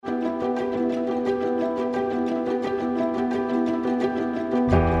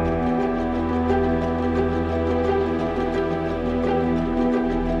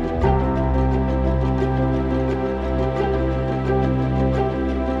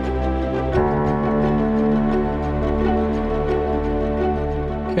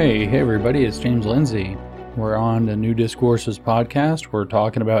Hey everybody, it's James Lindsay. We're on the New Discourses podcast. We're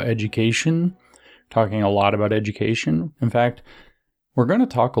talking about education, talking a lot about education. In fact, we're going to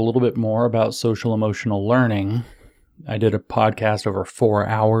talk a little bit more about social emotional learning. I did a podcast over 4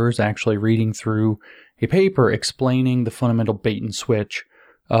 hours, actually reading through a paper explaining the fundamental bait and switch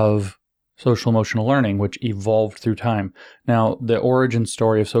of social emotional learning, which evolved through time. Now, the origin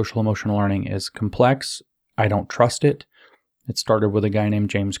story of social emotional learning is complex. I don't trust it. It started with a guy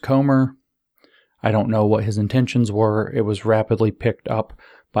named James Comer. I don't know what his intentions were. It was rapidly picked up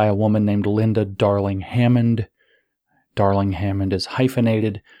by a woman named Linda Darling Hammond. Darling Hammond is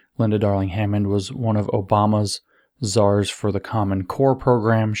hyphenated. Linda Darling Hammond was one of Obama's czars for the Common Core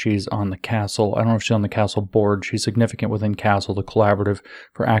program. She's on the CASEL. I don't know if she's on the CASEL board. She's significant within CASEL, the Collaborative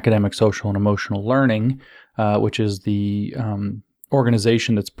for Academic, Social, and Emotional Learning, which is the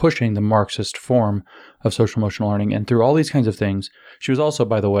organization that's pushing the Marxist form of social emotional learning. And through all these kinds of things, she was also,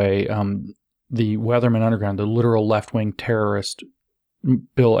 by the way, the Weatherman Underground, the literal left-wing terrorist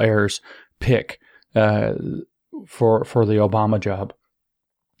Bill Ayers pick for the Obama job,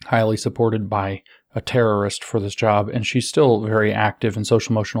 highly supported by a terrorist for this job. And she's still very active in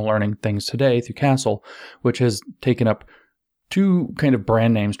social emotional learning things today through CASEL, which has taken up two kind of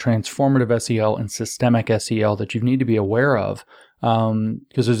brand names, transformative SEL and systemic SEL, that you need to be aware of.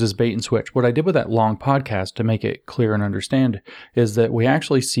 Because there's this bait and switch. What I did with that long podcast to make it clear and understand is that we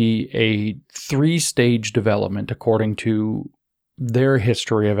actually see a 3-stage development according to their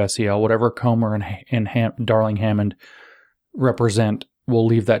history of SEL, whatever Comer and Darling Hammond represent. We'll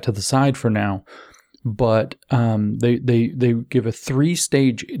leave that to the side for now. But they give a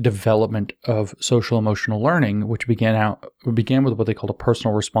 3-stage development of social emotional learning, which began with what they called a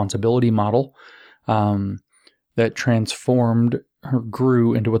personal responsibility model that transformed or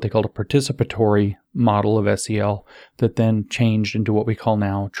grew into what they called a participatory model of SEL that then changed into what we call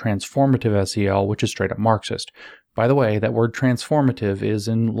now transformative SEL, which is straight up Marxist. By the way, that word transformative is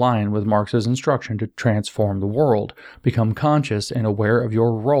in line with Marx's instruction to transform the world, become conscious and aware of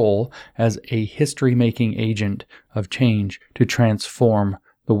your role as a history-making agent of change to transform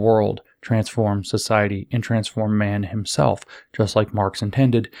the world, transform society, and transform man himself, just like Marx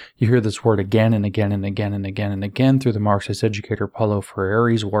intended. You hear this word again and again and again and again and again through the Marxist educator Paulo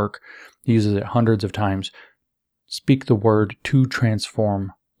Freire's work. He uses it hundreds of times. Speak the word to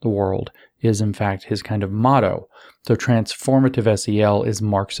transform the world is, in fact, his kind of motto. So transformative SEL is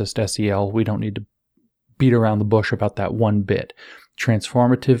Marxist SEL. We don't need to beat around the bush about that one bit.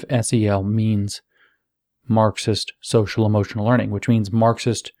 Transformative SEL means Marxist social emotional learning, which means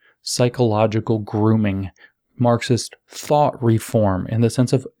Marxist psychological grooming, Marxist thought reform in the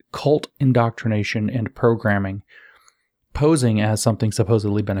sense of cult indoctrination and programming, posing as something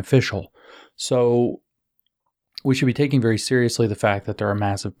supposedly beneficial. So we should be taking very seriously the fact that there are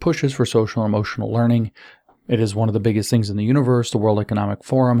massive pushes for social and emotional learning. It is one of the biggest things in the universe. The World Economic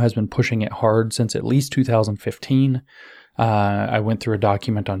Forum has been pushing it hard since at least 2015. I went through a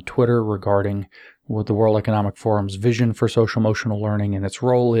document on Twitter regarding what the World Economic Forum's vision for social emotional learning and its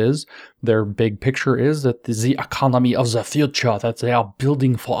role is. Their big picture is that the economy of the future that they are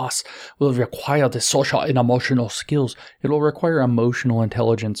building for us will require the social and emotional skills. It will require emotional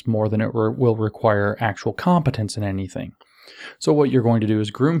intelligence more than it will require actual competence in anything. So what you're going to do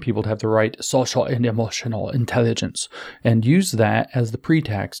is groom people to have the right social and emotional intelligence and use that as the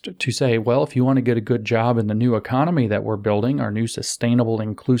pretext to say, well, if you want to get a good job in the new economy that we're building, our new sustainable,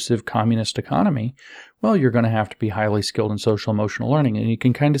 inclusive communist economy, well, you're going to have to be highly skilled in social emotional learning. And you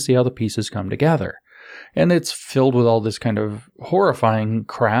can kind of see how the pieces come together. And it's filled with all this kind of horrifying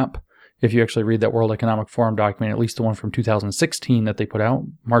crap. If you actually read that World Economic Forum document, at least the one from 2016 that they put out,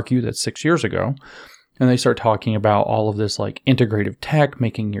 mark you, that's 6 years ago. And they start talking about all of this like integrative tech,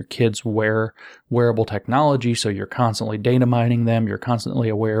 making your kids wear wearable technology. So you're constantly data mining them. You're constantly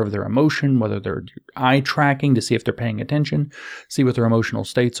aware of their emotion, whether they're eye tracking to see if they're paying attention, see what their emotional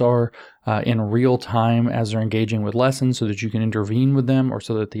states are in real time as they're engaging with lessons so that you can intervene with them or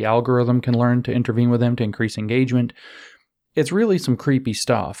so that the algorithm can learn to intervene with them to increase engagement. It's really some creepy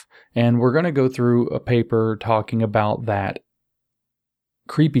stuff. And we're going to go through a paper talking about that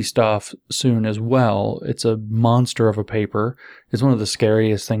creepy stuff soon as well. It's a monster of a paper. It's one of the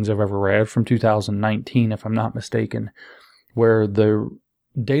scariest things I've ever read from 2019, if I'm not mistaken, where the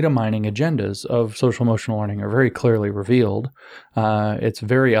data mining agendas of social emotional learning are very clearly revealed. It's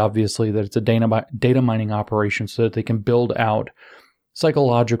very obviously that it's a data mining operation so that they can build out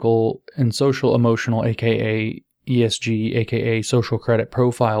psychological and social emotional, aka ESG, aka social credit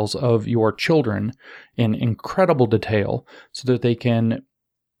profiles of your children in incredible detail so that they can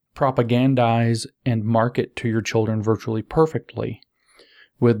propagandize and market to your children virtually perfectly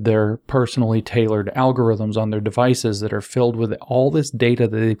with their personally tailored algorithms on their devices that are filled with all this data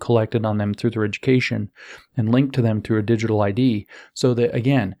that they've collected on them through their education and linked to them through a digital ID, so that,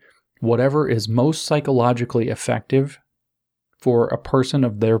 again, whatever is most psychologically effective for a person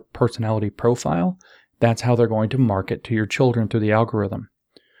of their personality profile, that's how they're going to market to your children through the algorithm.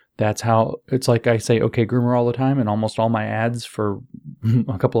 That's how, it's like I say, okay, groomer all the time, and almost all my ads for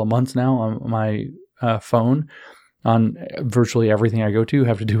a couple of months now on my phone, on virtually everything I go to,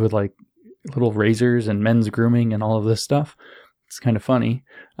 have to do with like little razors and men's grooming and all of this stuff. It's kind of funny.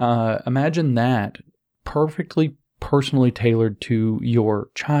 Imagine that perfectly personally tailored to your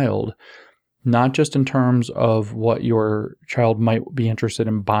child, not just in terms of what your child might be interested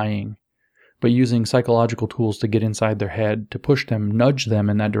in buying, but using psychological tools to get inside their head, to push them, nudge them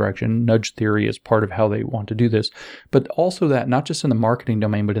in that direction. Nudge theory is part of how they want to do this, but also that not just in the marketing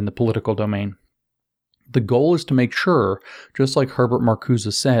domain, but in the political domain. The goal is to make sure, just like Herbert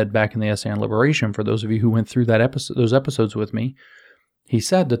Marcuse said back in the Essay on Liberation, for those of you who went through those episodes with me, he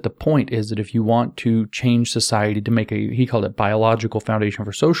said that the point is that if you want to change society to make he called it biological foundation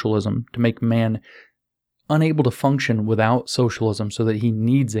for socialism, to make man unable to function without socialism so that he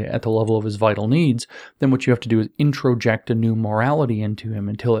needs it at the level of his vital needs, then what you have to do is introject a new morality into him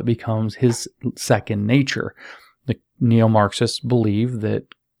until it becomes his second nature. The neo-Marxists believe that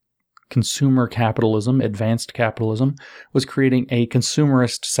consumer capitalism, advanced capitalism, was creating a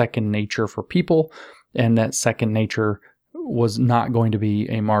consumerist second nature for people, and that second nature was not going to be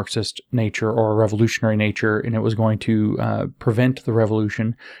a Marxist nature or a revolutionary nature, and it was going to prevent the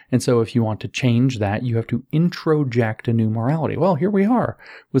revolution. And so if you want to change that, you have to introject a new morality. Well, here we are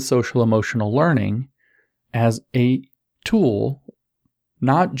with social emotional learning as a tool,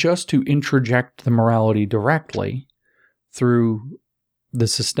 not just to introject the morality directly through the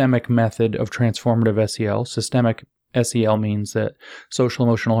systemic method of transformative SEL. Systemic SEL means that social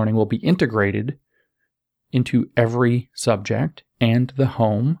emotional learning will be integrated into every subject and the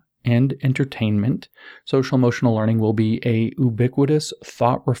home and entertainment. Social emotional learning will be a ubiquitous,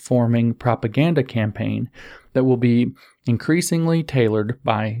 thought-reforming propaganda campaign that will be increasingly tailored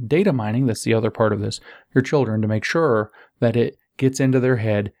by data mining, that's the other part of this, your children, to make sure that it gets into their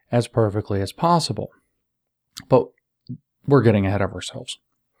head as perfectly as possible. But we're getting ahead of ourselves.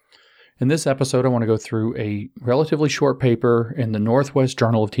 In this episode, I want to go through a relatively short paper in the Northwest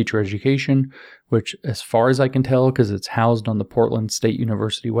Journal of Teacher Education, which, as far as I can tell, because it's housed on the Portland State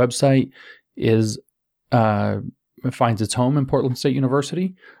University website, finds its home in Portland State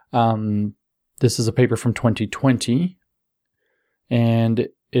University. This is a paper from 2020, and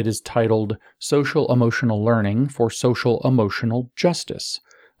it is titled "Social Emotional Learning for Social Emotional Justice: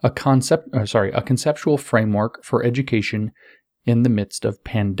 a conceptual framework for education in the midst of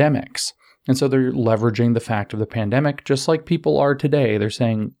pandemics." And so they're leveraging the fact of the pandemic, just like people are today. They're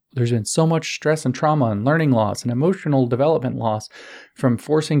saying there's been so much stress and trauma and learning loss and emotional development loss from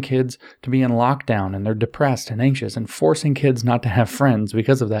forcing kids to be in lockdown, and they're depressed and anxious, and forcing kids not to have friends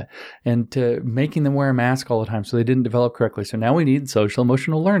because of that, and to making them wear a mask all the time so they didn't develop correctly. So now we need social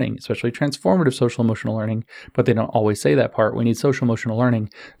emotional learning, especially transformative social emotional learning, but they don't always say that part. We need social emotional learning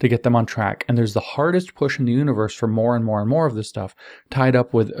to get them on track. And there's the hardest push in the universe for more and more and more of this stuff, tied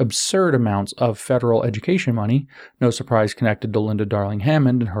up with absurd amounts of federal education money, no surprise connected to Linda Darling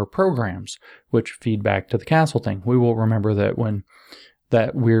Hammond and her programs, which feed back to the Castle thing. We will remember that when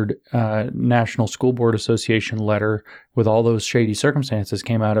that weird National School Board Association letter with all those shady circumstances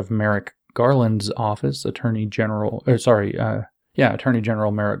came out of Merrick Garland's office, Attorney General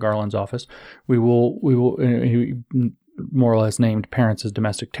Merrick Garland's office. He more or less named parents as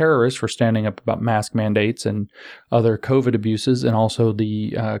domestic terrorists for standing up about mask mandates and other COVID abuses, and also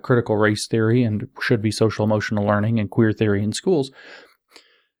the critical race theory and should be social emotional learning and queer theory in schools.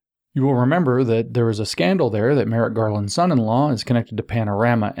 You will remember that there was a scandal there that Merrick Garland's son-in-law is connected to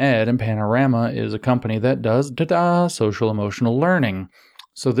Panorama Ed, and Panorama is a company that does social emotional learning.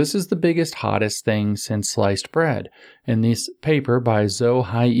 So this is the biggest, hottest thing since sliced bread. In this paper by Zoe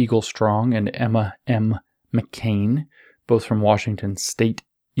High Eagle Strong and Emma M. McCain, both from Washington State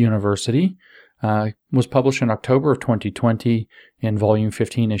University, was published in October of 2020 in Volume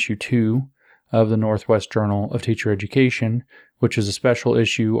 15, Issue 2 of the Northwest Journal of Teacher Education, which is a special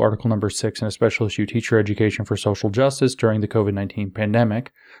issue, article number 6, and a special issue, Teacher Education for Social Justice During the COVID-19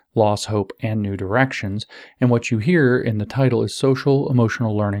 Pandemic, Loss, Hope, and New Directions. And what you hear in the title is Social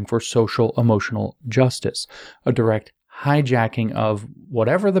Emotional Learning for Social Emotional Justice, a direct hijacking of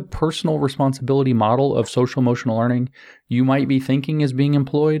whatever the personal responsibility model of social emotional learning you might be thinking is being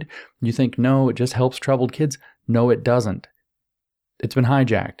employed. You think, no, it just helps troubled kids. No, it doesn't. It's been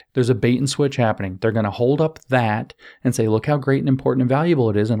hijacked. There's a bait and switch happening. They're going to hold up that and say, look how great and important and valuable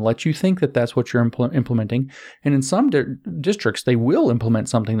it is, and let you think that that's what you're implementing. And in some districts, they will implement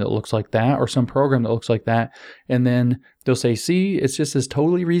something that looks like that or some program that looks like that. And then they'll say, see, it's just this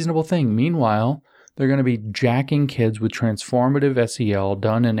totally reasonable thing. Meanwhile, they're going to be jacking kids with transformative SEL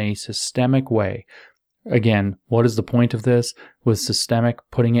done in a systemic way. Again, what is the point of this? With systemic,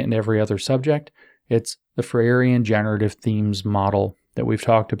 putting it in every other subject? It's the Freirean generative themes model that we've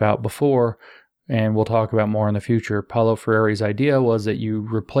talked about before, and we'll talk about more in the future. Paulo Freire's idea was that you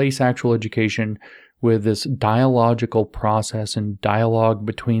replace actual education with this dialogical process and dialogue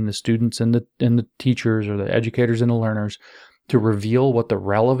between the students and the teachers, or the educators and the learners, to reveal what the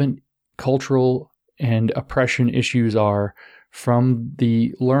relevant cultural and oppression issues are from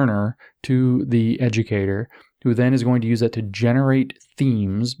the learner to the educator, who then is going to use that to generate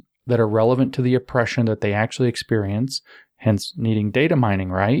themes that are relevant to the oppression that they actually experience, hence needing data mining,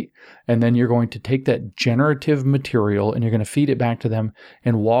 right? And then you're going to take that generative material and you're going to feed it back to them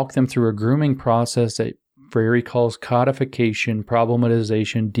and walk them through a grooming process that Freire calls codification,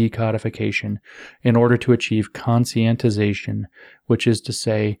 problematization, decodification, in order to achieve conscientization, which is to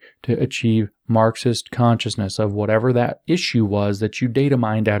say, to achieve Marxist consciousness of whatever that issue was that you data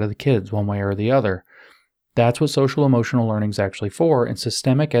mined out of the kids one way or the other. That's what social emotional learning is actually for, and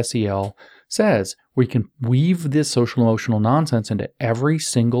systemic SEL says we can weave this social emotional nonsense into every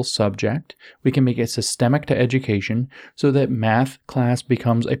single subject. We can make it systemic to education so that math class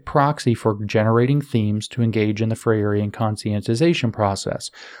becomes a proxy for generating themes to engage in the Freirean conscientization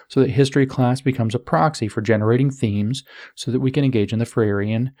process, so that history class becomes a proxy for generating themes so that we can engage in the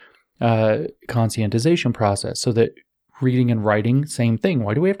Freirean conscientization process, so that reading and writing, same thing.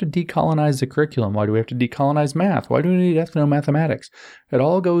 Why do we have to decolonize the curriculum? Why do we have to decolonize math? Why do we need ethnomathematics? It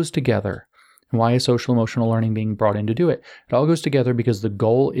all goes together. And why is social emotional learning being brought in to do it? It all goes together because the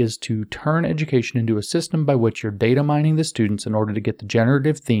goal is to turn education into a system by which you're data mining the students in order to get the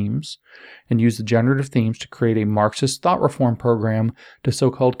generative themes, and use the generative themes to create a Marxist thought reform program to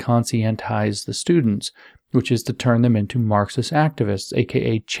so-called conscientize the students, which is to turn them into Marxist activists,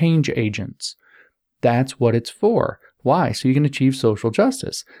 aka change agents. That's what it's for. Why? So you can achieve social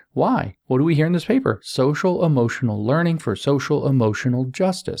justice. Why? What do we hear in this paper? Social emotional learning for social emotional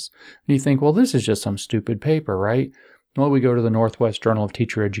justice. And you think, well, this is just some stupid paper, right? Well, we go to the Northwest Journal of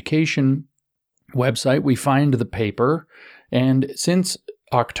Teacher Education website, we find the paper, and since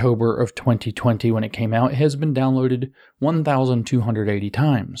October of 2020, when it came out, it has been downloaded 1,280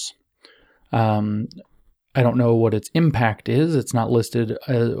 times. I don't know what its impact is. It's not listed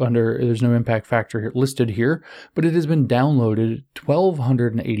there's no impact factor listed here, but it has been downloaded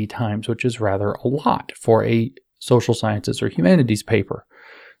 1,280 times, which is rather a lot for a social sciences or humanities paper.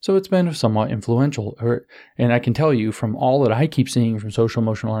 So it's been somewhat influential. And I can tell you from all that I keep seeing from social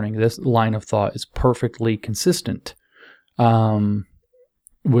emotional learning, this line of thought is perfectly consistent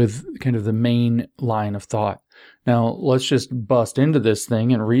with kind of the main line of thought. Now, let's just bust into this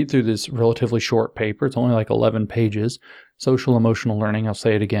thing and read through this relatively short paper. It's only like 11 pages. Social emotional learning, I'll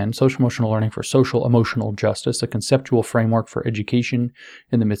say it again. Social emotional learning for social emotional justice, a conceptual framework for education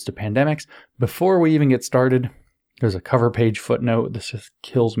in the midst of pandemics. Before we even get started, there's a cover page footnote. This just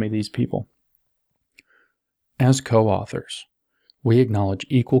kills me, these people. As co-authors, we acknowledge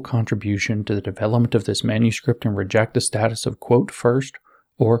equal contribution to the development of this manuscript and reject the status of, quote, first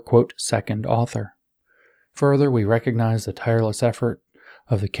or, quote, second author. Further, we recognize the tireless effort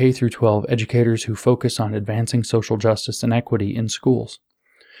of the K-12 educators who focus on advancing social justice and equity in schools.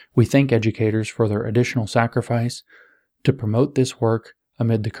 We thank educators for their additional sacrifice to promote this work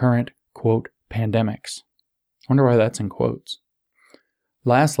amid the current, quote, pandemics. I wonder why that's in quotes.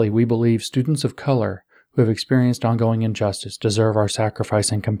 Lastly, we believe students of color who have experienced ongoing injustice deserve our sacrifice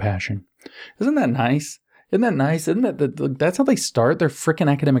and compassion. Isn't that nice? Isn't that nice? Isn't that that's how they start their frickin'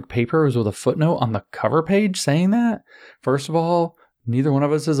 academic papers, with a footnote on the cover page saying that? First of all, neither one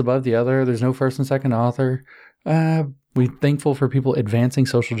of us is above the other. There's no first and second author. We're thankful for people advancing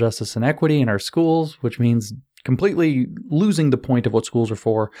social justice and equity in our schools, which means completely losing the point of what schools are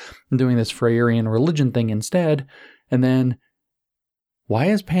for and doing this Freirean religion thing instead. And then, why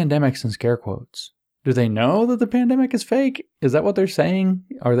is pandemics in scare quotes? Do they know that the pandemic is fake? Is that what they're saying?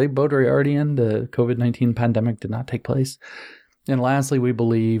 Are they Baudrillardian? The COVID-19 pandemic did not take place. And lastly, we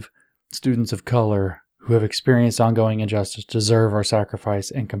believe students of color who have experienced ongoing injustice deserve our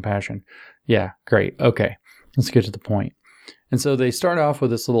sacrifice and compassion. Yeah, great. Okay, let's get to the point. And so they start off with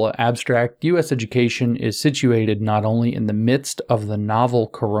this little abstract. U.S. education is situated not only in the midst of the novel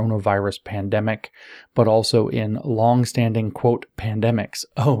coronavirus pandemic, but also in long-standing, quote, pandemics.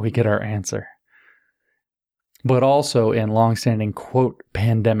 Oh, we get our answer. but also in longstanding, quote,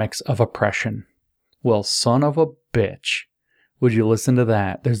 pandemics of oppression. Well, son of a bitch. Would you listen to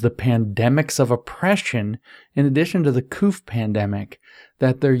that? There's the pandemics of oppression in addition to the COOF pandemic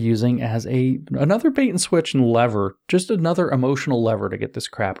that they're using as another bait and switch and lever, just another emotional lever to get this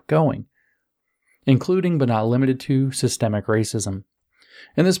crap going, including but not limited to systemic racism.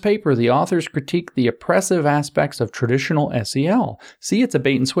 In this paper, the authors critique the oppressive aspects of traditional SEL. See, it's a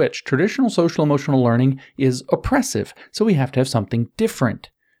bait and switch. Traditional social emotional learning is oppressive, so we have to have something different.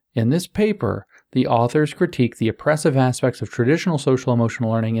 In this paper, the authors critique the oppressive aspects of traditional social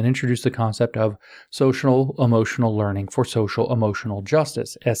emotional learning and introduce the concept of social emotional learning for social emotional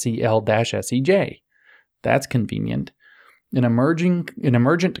justice, SEL-SEJ. That's convenient. An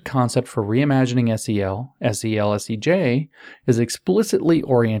emergent concept for reimagining SEL, SEL-SEJ, is explicitly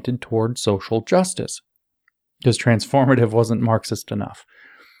oriented toward social justice, because transformative wasn't Marxist enough.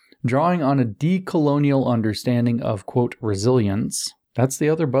 Drawing on a decolonial understanding of, quote, resilience. That's the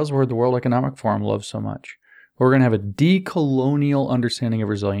other buzzword the World Economic Forum loves so much. We're going to have a decolonial understanding of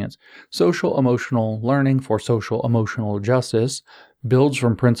resilience. Social emotional learning for social emotional justice builds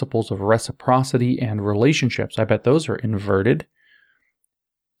from principles of reciprocity and relationships. I bet those are inverted.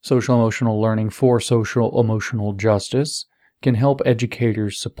 Social emotional learning for social emotional justice can help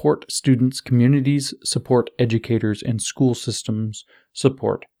educators support students, communities support educators, and school systems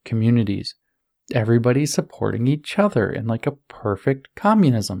support communities. Everybody's supporting each other in like a perfect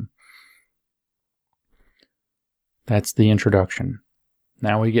communism. That's the introduction.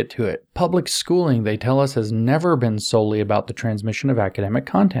 Now we get to it. Public schooling, they tell us, has never been solely about the transmission of academic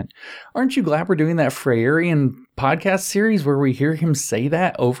content. Aren't you glad we're doing that Freirean podcast series where we hear him say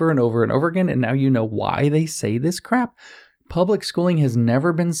that over and over and over again, and now you know why they say this crap? Public schooling has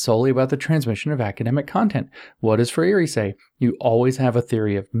never been solely about the transmission of academic content. What does Freire say? You always have a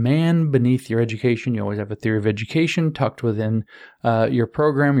theory of man beneath your education. You always have a theory of education tucked within your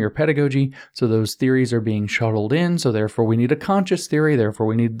program, your pedagogy. So those theories are being shuttled in. So therefore we need a conscious theory. Therefore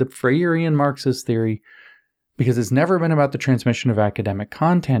we need the Freirean Marxist theory. Because it's never been about the transmission of academic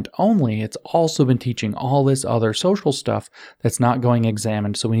content only. It's also been teaching all this other social stuff that's not going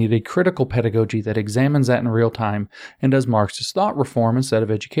examined. So we need a critical pedagogy that examines that in real time and does Marxist thought reform instead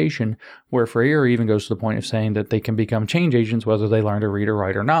of education, where Freire even goes to the point of saying that they can become change agents whether they learn to read or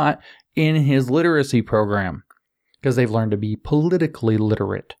write or not in his literacy program, because they've learned to be politically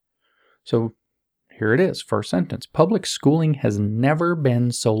literate. So here it is, first sentence. Public schooling has never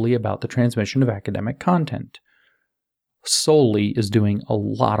been solely about the transmission of academic content. Solely is doing a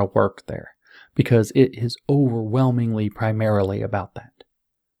lot of work there because it is overwhelmingly primarily about that.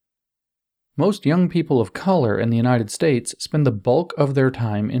 Most young people of color in the United States spend the bulk of their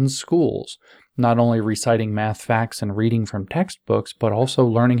time in schools, not only reciting math facts and reading from textbooks, but also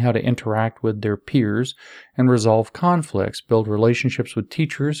learning how to interact with their peers and resolve conflicts, build relationships with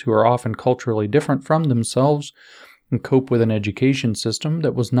teachers who are often culturally different from themselves, and cope with an education system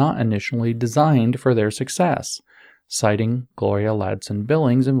that was not initially designed for their success. Citing Gloria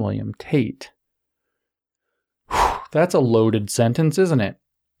Ladson-Billings and William Tate. That's a loaded sentence, isn't it?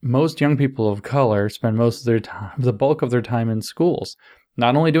 Most young people of color spend most of their time, the bulk of their time in schools,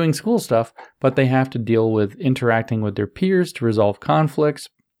 not only doing school stuff, but they have to deal with interacting with their peers to resolve conflicts,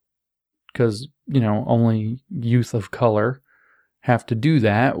 because, only youth of color have to do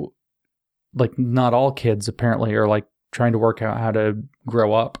that. Like, not all kids apparently are like trying to work out how to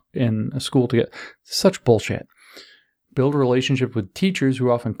grow up in a school to get such bullshit. Build a relationship with teachers who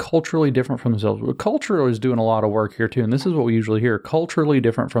are often culturally different from themselves. Culture is doing a lot of work here too, and this is what we usually hear, culturally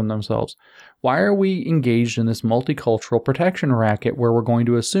different from themselves. Why are we engaged in this multicultural protection racket where we're going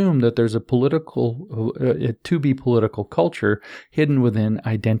to assume that there's a to-be political culture hidden within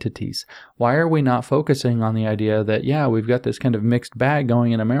identities? Why are we not focusing on the idea that, we've got this kind of mixed bag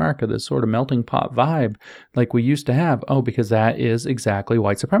going in America, this sort of melting pot vibe like we used to have? Oh, because that is exactly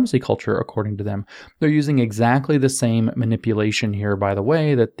white supremacy culture, according to them. They're using exactly the same manipulation here, by the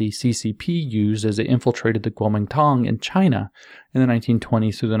way, that the CCP used as it infiltrated the Kuomintang in China in the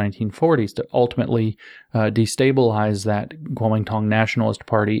 1920s through the 1940s to ultimately destabilize that Kuomintang Nationalist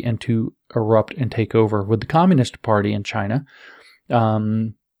Party and to erupt and take over with the Communist Party in China.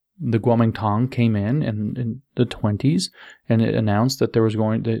 The Kuomintang came in the 20s, and it announced that there was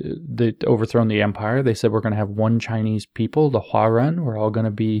going to overthrow the empire. They said, we're going to have one Chinese people, the Huarun. We're all going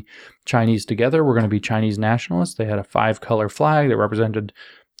to be Chinese together. We're going to be Chinese nationalists. They had a 5-color flag that represented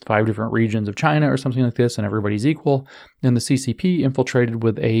 5 different regions of China or something like this, and everybody's equal. And the CCP infiltrated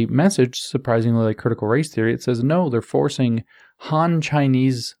with a message, surprisingly like critical race theory. It says, no, they're forcing Han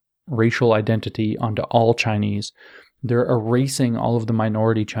Chinese racial identity onto all Chinese. They're erasing all of the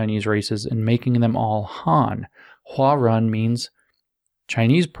minority Chinese races and making them all Han. Huarun means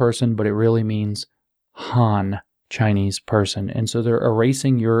Chinese person, but it really means Han, Chinese person. And so they're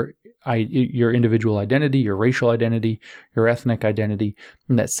erasing your individual identity, your racial identity, your ethnic identity.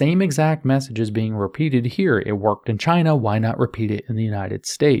 And that same exact message is being repeated here. It worked in China. Why not repeat it in the United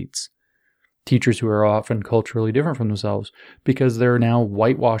States? Teachers who are often culturally different from themselves, because they're now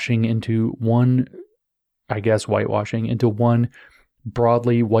whitewashing into one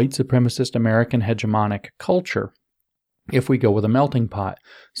broadly white supremacist American hegemonic culture, if we go with a melting pot.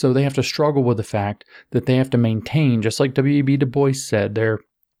 So they have to struggle with the fact that they have to maintain, just like W.E.B. Du Bois said, their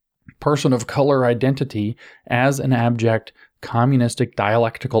person of color identity as an abject communistic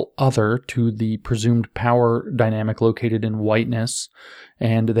dialectical other to the presumed power dynamic located in whiteness,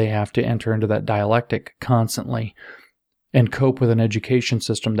 and they have to enter into that dialectic constantly and cope with an education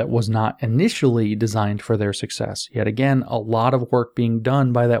system that was not initially designed for their success. Yet again, a lot of work being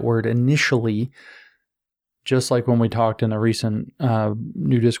done by that word initially, just like when we talked in the recent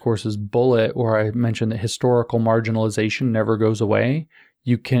New Discourses bullet where I mentioned that historical marginalization never goes away.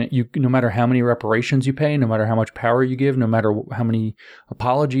 You no matter how many reparations you pay, no matter how much power you give, no matter how many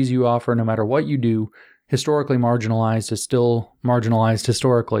apologies you offer, no matter what you do, historically marginalized is still marginalized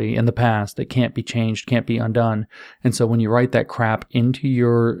historically in the past. It can't be changed, can't be undone. And so when you write that crap into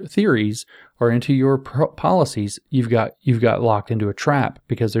your theories or into your policies, you've got locked into a trap,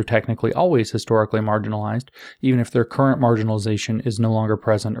 because they're technically always historically marginalized, even if their current marginalization is no longer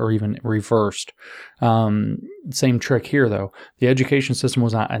present or even reversed. Same trick here, though. The education system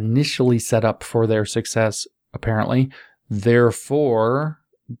was not initially set up for their success, apparently. Therefore,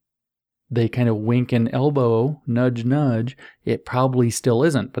 they kind of wink and elbow, nudge, nudge. It probably still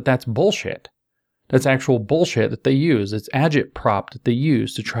isn't, but that's bullshit. That's actual bullshit that they use. It's agitprop that they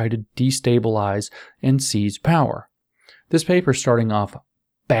use to try to destabilize and seize power. This paper's starting off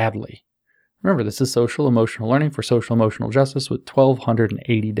badly. Remember, this is Social Emotional Learning for Social Emotional Justice with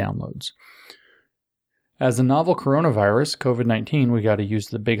 1,280 downloads. As the novel coronavirus, COVID-19, we got to use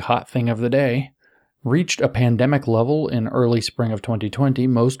the big hot thing of the day, reached a pandemic level in early spring of 2020,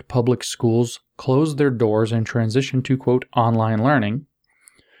 most public schools closed their doors and transitioned to, quote, online learning,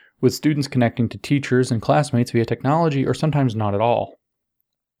 with students connecting to teachers and classmates via technology or sometimes not at all.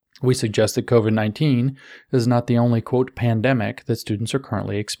 We suggest that COVID-19 is not the only, quote, pandemic that students are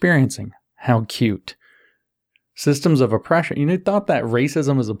currently experiencing. How cute. Systems of oppression. You thought that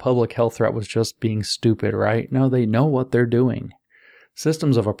racism as a public health threat was just being stupid, right? No, they know what they're doing.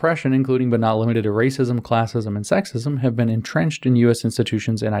 Systems of oppression, including but not limited to racism, classism, and sexism, have been entrenched in U.S.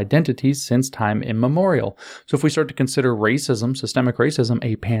 institutions and identities since time immemorial. So if we start to consider racism, systemic racism,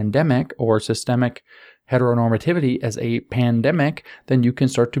 a pandemic, or systemic heteronormativity as a pandemic, then you can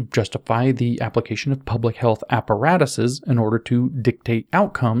start to justify the application of public health apparatuses in order to dictate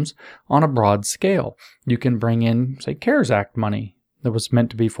outcomes on a broad scale. You can bring in, say, CARES Act money that was meant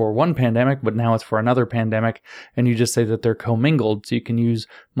to be for one pandemic, but now it's for another pandemic, and you just say that they're commingled, so you can use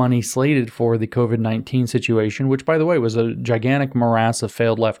money slated for the COVID-19 situation, which, by the way, was a gigantic morass of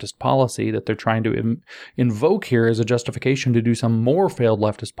failed leftist policy that they're trying to invoke here as a justification to do some more failed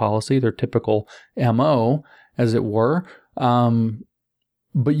leftist policy, their typical MO, as it were.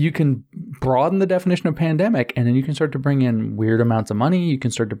 But you can broaden the definition of pandemic, and then you can start to bring in weird amounts of money. You can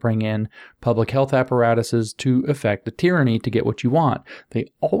start to bring in public health apparatuses to effect the tyranny to get what you want.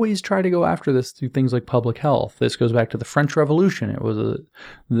 They always try to go after this through things like public health. This goes back to the French Revolution. It was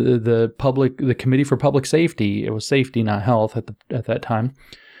the Committee for Public Safety. It was safety, not health, at that time.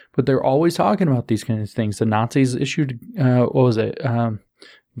 But they're always talking about these kinds of things. The Nazis issued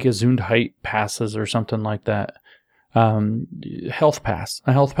Gesundheit passes or something like that. Health pass,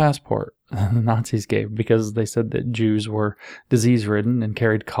 a health passport the Nazis gave, because they said that Jews were disease-ridden and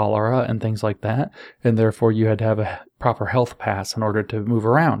carried cholera and things like that, and therefore you had to have a proper health pass in order to move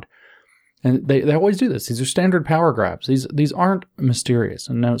around. And they always do this. These are standard power grabs. These aren't mysterious.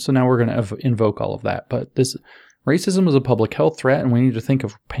 And so now we're going to invoke all of that. But this racism is a public health threat, and we need to think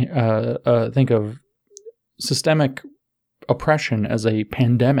of systemic oppression as a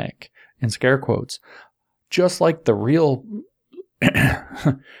pandemic, in scare quotes. Just like the real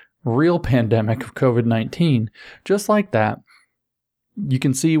pandemic of COVID-19, just like that, you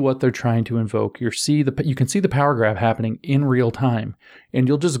can see what they're trying to invoke. You can see the power grab happening in real time, and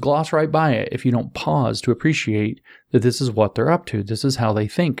you'll just gloss right by it if you don't pause to appreciate that this is what they're up to. This is how they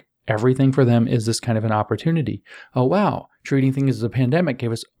think. Everything for them is this kind of an opportunity. Oh, wow, treating things as a pandemic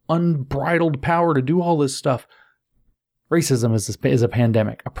gave us unbridled power to do all this stuff. Racism is a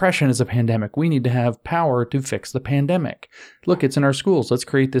pandemic. Oppression is a pandemic. We need to have power to fix the pandemic. Look, it's in our schools. Let's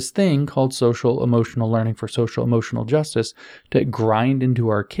create this thing called social emotional learning for social emotional justice to grind into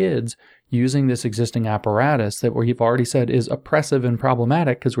our kids using this existing apparatus that we've already said is oppressive and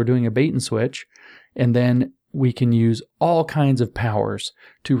problematic because we're doing a bait and switch. And then we can use all kinds of powers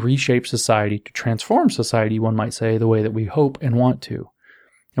to reshape society, to transform society, one might say, the way that we hope and want to.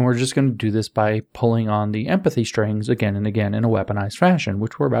 And we're just going to do this by pulling on the empathy strings again and again in a weaponized fashion,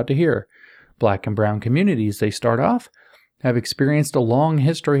 which we're about to hear. Black and brown communities, they start off, have experienced a long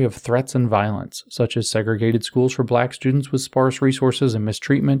history of threats and violence, such as segregated schools for black students with sparse resources and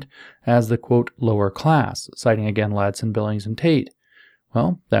mistreatment as the, quote, lower class, citing again Ladson, Billings, and Tate.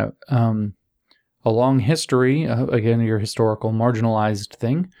 Well, that a long history, again, your historical marginalized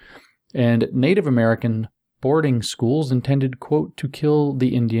thing, and Native American boarding schools intended, quote, to kill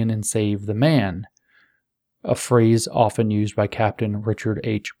the Indian and save the man, a phrase often used by Captain Richard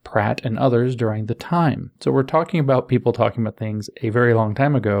H. Pratt and others during the time. So we're talking about people talking about things a very long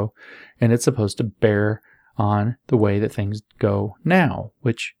time ago, and it's supposed to bear on the way that things go now,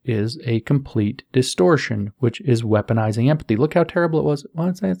 which is a complete distortion, which is weaponizing empathy. Look how terrible it was. Well,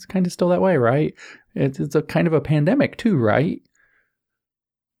 it's kind of still that way, right? It's a kind of a pandemic too, right?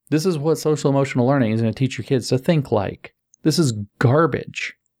 This is what social emotional learning is going to teach your kids to think like. This is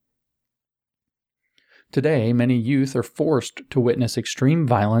garbage. Today, many youth are forced to witness extreme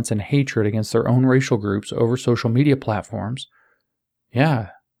violence and hatred against their own racial groups over social media platforms.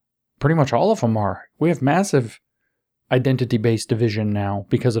 Yeah, pretty much all of them are. We have massive identity-based division now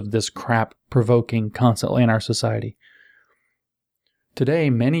because of this crap provoking constantly in our society. Today,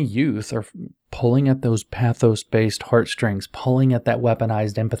 many youth are pulling at those pathos-based heartstrings, pulling at that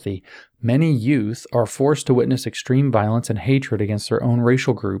weaponized empathy. Many youth are forced to witness extreme violence and hatred against their own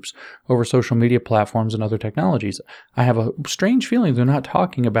racial groups over social media platforms and other technologies. I have a strange feeling they're not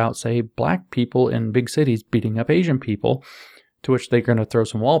talking about, say, black people in big cities beating up Asian people, to which they're going to throw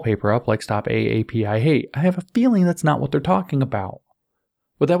some wallpaper up like Stop AAPI Hate. I have a feeling that's not what they're talking about.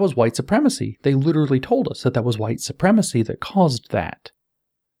 But that was white supremacy. They literally told us that was white supremacy that caused that.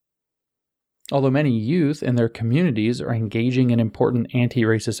 Although many youth in their communities are engaging in important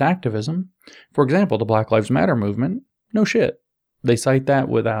anti-racist activism, for example, the Black Lives Matter movement, no shit. They cite that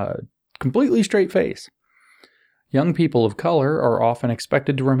with a completely straight face. Young people of color are often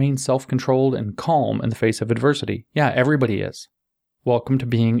expected to remain self-controlled and calm in the face of adversity. Yeah, everybody is. Welcome to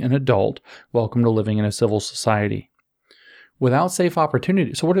being an adult. Welcome to living in a civil society. Without safe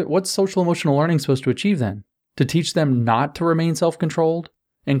opportunity. So what's social emotional learning supposed to achieve then? To teach them not to remain self-controlled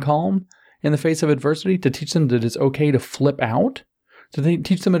and calm in the face of adversity? To teach them that it's okay to flip out? To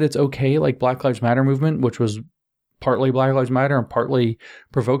teach them that it's okay, like Black Lives Matter movement, which was partly Black Lives Matter and partly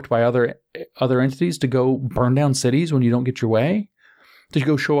provoked by other entities, to go burn down cities when you don't get your way? To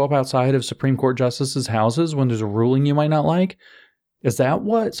go show up outside of Supreme Court justices' houses when there's a ruling you might not like? Is that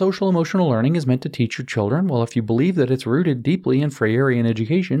what social emotional learning is meant to teach your children? Well, if you believe that it's rooted deeply in Freirean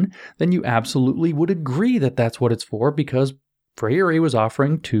education, then you absolutely would agree that that's what it's for, because Freire was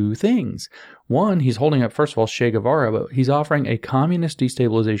offering two things. One, he's holding up, first of all, Che Guevara, but he's offering a communist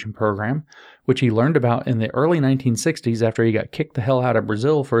destabilization program, which he learned about in the early 1960s after he got kicked the hell out of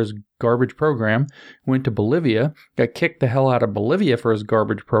Brazil for his garbage program, went to Bolivia, got kicked the hell out of Bolivia for his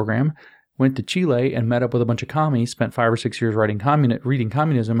garbage program, went to Chile and met up with a bunch of commies, spent 5 or 6 years reading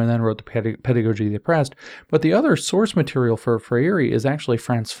communism, and then wrote the Pedagogy of the Oppressed. But the other source material for Freire is actually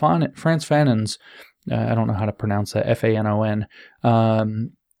Frantz Fanon's, I don't know how to pronounce that, Fanon,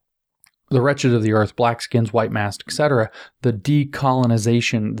 The Wretched of the Earth, Black Skins, White Masks, etc., the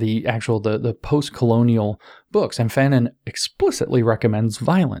decolonization, the post-colonial books. And Fanon explicitly recommends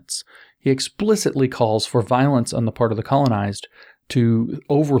violence. He explicitly calls for violence on the part of the colonized to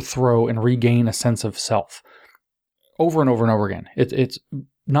overthrow and regain a sense of self. Over and over and over again. It's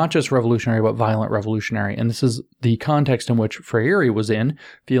not just revolutionary, but violent revolutionary. And this is the context in which Freire was in,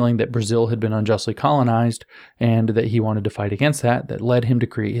 feeling that Brazil had been unjustly colonized and that he wanted to fight against that led him to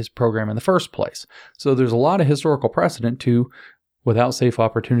create his program in the first place. So there's a lot of historical precedent to, without safe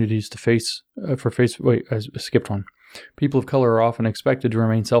opportunities to I skipped one. People of color are often expected to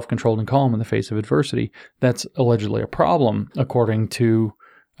remain self-controlled and calm in the face of adversity. That's allegedly a problem, according to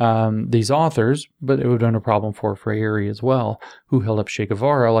these authors, but it would have been a problem for Freire as well, who held up Che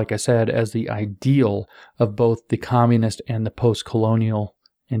Guevara, like I said, as the ideal of both the communist and the post-colonial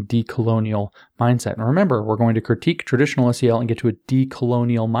and decolonial mindset. And remember, we're going to critique traditional SEL and get to a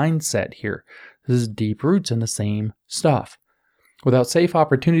decolonial mindset here. This is deep roots in the same stuff. Without safe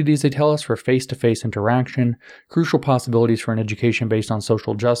opportunities, they tell us, for face-to-face interaction, crucial possibilities for an education based on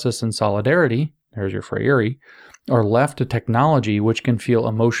social justice and solidarity, there's your Freire, are left to technology, which can feel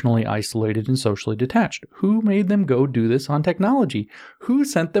emotionally isolated and socially detached. Who made them go do this on technology? Who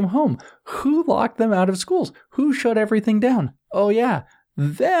sent them home? Who locked them out of schools? Who shut everything down? Oh yeah,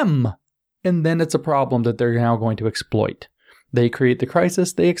 them. And then it's a problem that they're now going to exploit. They create the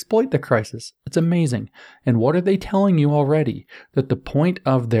crisis, they exploit the crisis. It's amazing. And what are they telling you already? That the point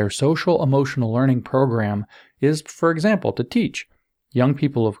of their social emotional learning program is, for example, to teach young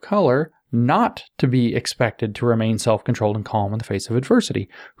people of color not to be expected to remain self-controlled and calm in the face of adversity.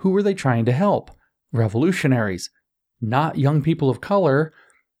 Who are they trying to help? Revolutionaries, not young people of color.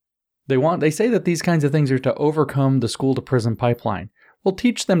 They say that these kinds of things are to overcome the school to prison pipeline. Well,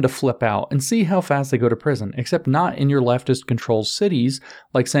 teach them to flip out and see how fast they go to prison, except not in your leftist-controlled cities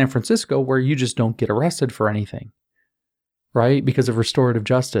like San Francisco, where you just don't get arrested for anything, right? Because of restorative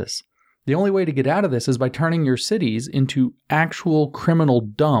justice. The only way to get out of this is by turning your cities into actual criminal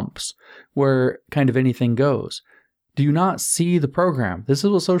dumps where kind of anything goes. Do you not see the program? This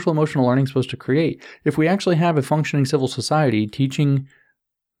is what social emotional learning is supposed to create. If we actually have a functioning civil society teaching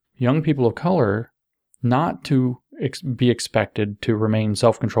young people of color not to be expected to remain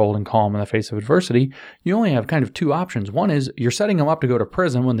self-controlled and calm in the face of adversity, you only have kind of two options. One is you're setting them up to go to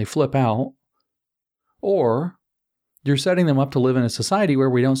prison when they flip out, or you're setting them up to live in a society where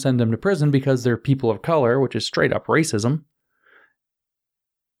we don't send them to prison because they're people of color, which is straight up racism.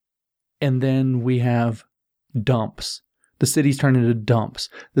 And then we have dumps. The cities turn into dumps.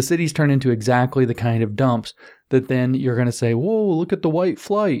 The cities turn into exactly the kind of dumps that then you're going to say, whoa, look at the white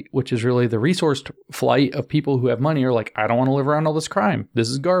flight, which is really the resourced flight of people who have money are like, I don't want to live around all this crime. This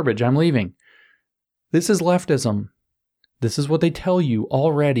is garbage. I'm leaving. This is leftism. This is what they tell you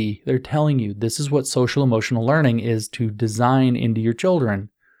already. They're telling you this is what social emotional learning is to design into your children,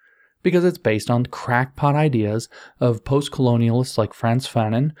 because it's based on crackpot ideas of post-colonialists like Frantz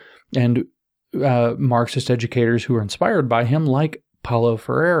Fanon and Marxist educators who are inspired by him like Paulo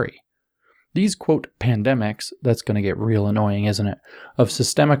Freire. These, quote, pandemics, that's going to get real annoying, isn't it, of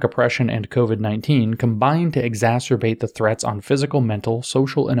systemic oppression and COVID-19 combine to exacerbate the threats on physical, mental,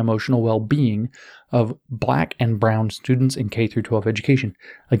 social, and emotional well-being of Black and brown students in K-12 education.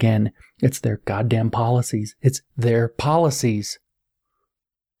 Again, it's their goddamn policies. It's their policies.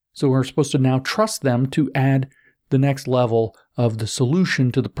 So we're supposed to now trust them to add the next level of the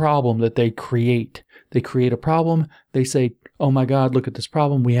solution to the problem that they create. They create a problem, they say, oh my God, look at this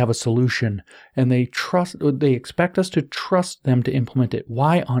problem, we have a solution. And they expect us to trust them to implement it.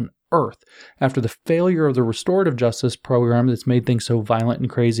 Why on earth, after the failure of the restorative justice program that's made things so violent and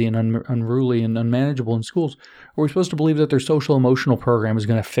crazy and unruly and unmanageable in schools, are we supposed to believe that their social emotional program is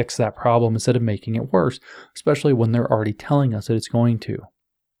going to fix that problem instead of making it worse, especially when they're already telling us that it's going to?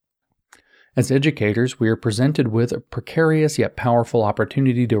 As educators, we are presented with a precarious yet powerful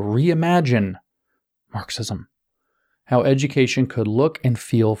opportunity to reimagine Marxism, how education could look and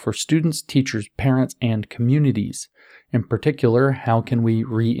feel for students, teachers, parents, and communities. In particular, how can we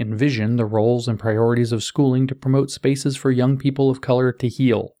re-envision the roles and priorities of schooling to promote spaces for young people of color to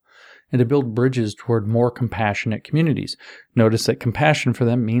heal and to build bridges toward more compassionate communities? Notice that compassion for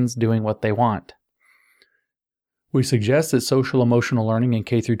them means doing what they want. We suggest that social emotional learning in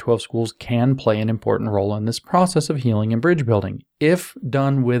K-12 schools can play an important role in this process of healing and bridge building, if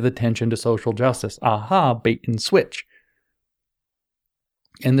done with attention to social justice. Aha, bait and switch.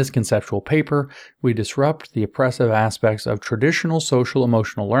 In this conceptual paper, we disrupt the oppressive aspects of traditional social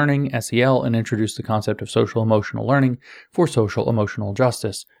emotional learning, SEL, and introduce the concept of social emotional learning for social emotional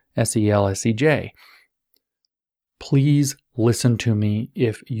justice, SEL-SEJ. Please listen to me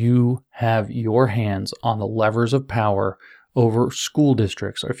if you have your hands on the levers of power over school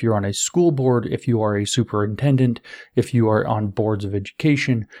districts. If you're on a school board, if you are a superintendent, if you are on boards of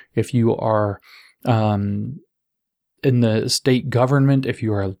education, if you are in the state government, if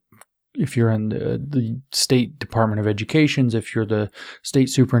you're in the state Department of Education, if you're the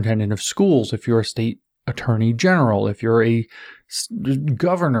state superintendent of schools, if you're a state attorney general, if you're a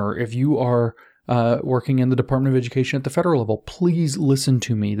governor, if you are working in the Department of Education at the federal level, please listen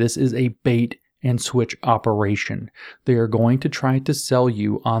to me. This is a bait and switch operation. They are going to try to sell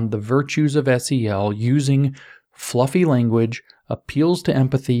you on the virtues of SEL using fluffy language, appeals to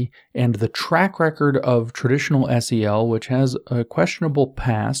empathy, and the track record of traditional SEL, which has a questionable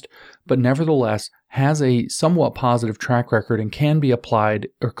past, but nevertheless has a somewhat positive track record and can be applied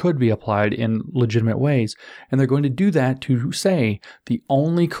or could be applied in legitimate ways. And they're going to do that to say the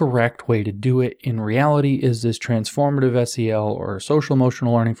only correct way to do it in reality is this transformative SEL or social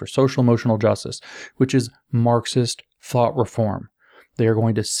emotional learning for social emotional justice, which is Marxist thought reform. They are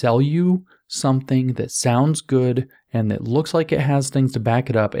going to sell you something that sounds good and that looks like it has things to back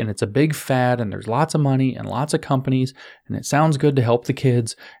it up, and it's a big fad, and there's lots of money and lots of companies, and it sounds good to help the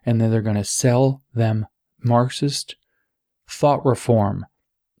kids, and then they're going to sell them Marxist thought reform,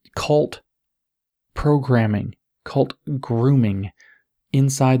 cult programming, cult grooming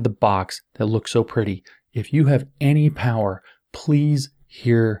inside the box that looks so pretty. If you have any power, please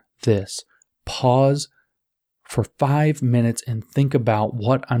hear this. Pause for 5 minutes and think about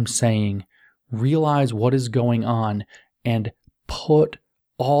what I'm saying. Realize what is going on and put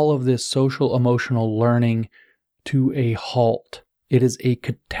all of this social emotional learning to a halt. It is a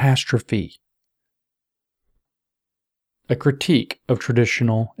catastrophe. A critique of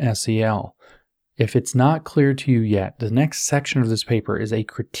traditional SEL. If it's not clear to you yet, the next section of this paper is a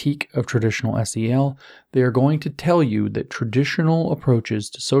critique of traditional SEL. They are going to tell you that traditional approaches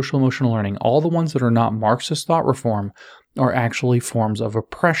to social emotional learning, all the ones that are not Marxist thought reform, are actually forms of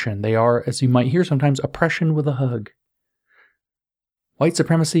oppression. They are, as you might hear sometimes, oppression with a hug. White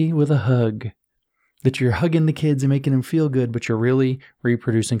supremacy with a hug. That you're hugging the kids and making them feel good, but you're really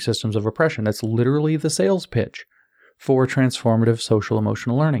reproducing systems of oppression. That's literally the sales pitch for transformative social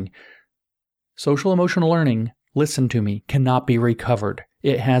emotional learning. Social emotional learning, listen to me, cannot be recovered.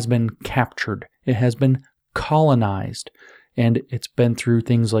 It has been captured. It has been colonized. And it's been through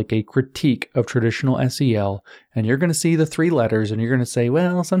things like a critique of traditional SEL. And you're going to see the 3 letters and you're going to say,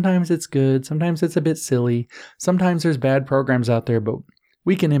 well, sometimes it's good. Sometimes it's a bit silly. Sometimes there's bad programs out there, but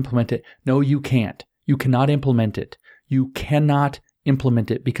we can implement it. No, you can't. You cannot implement it. You cannot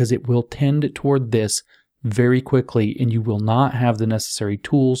implement it because it will tend toward this very quickly, and you will not have the necessary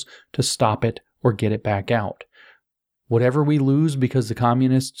tools to stop it or get it back out. Whatever we lose because the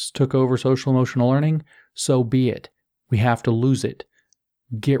communists took over social emotional learning, so be it. We have to lose it.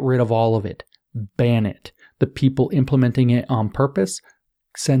 Get rid of all of it. Ban it. The people implementing it on purpose,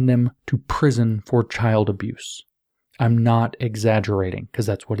 send them to prison for child abuse. I'm not exaggerating because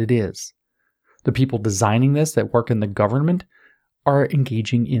that's what it is. The people designing this that work in the government are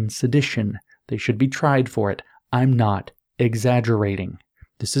engaging in sedition. They should be tried for it. I'm not exaggerating.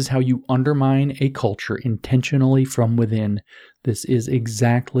 This is how you undermine a culture intentionally from within. This is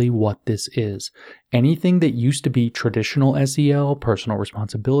exactly what this is. Anything that used to be traditional SEL, personal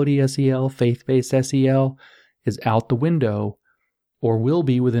responsibility SEL, faith-based SEL, is out the window or will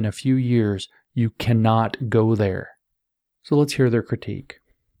be within a few years. You cannot go there. So let's hear their critique.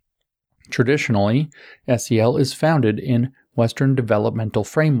 Traditionally, SEL is founded in Western developmental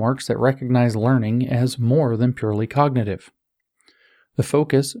frameworks that recognize learning as more than purely cognitive. The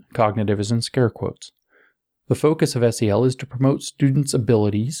focus, cognitive is in scare quotes, the focus of SEL is to promote students'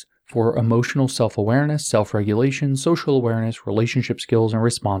 abilities for emotional self-awareness, self-regulation, social awareness, relationship skills, and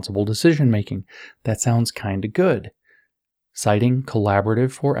responsible decision-making. That sounds kind of good. Citing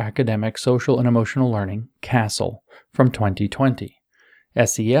Collaborative for Academic, Social, and Emotional Learning, CASEL, from 2020.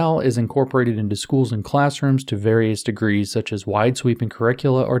 SEL is incorporated into schools and classrooms to various degrees, such as wide-sweeping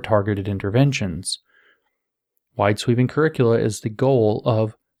curricula or targeted interventions. Wide-sweeping curricula is the goal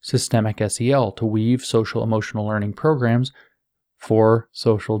of systemic SEL, to weave social-emotional learning programs for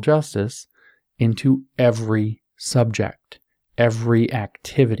social justice into every subject, every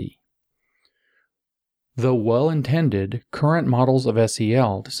activity. Though well-intended, current models of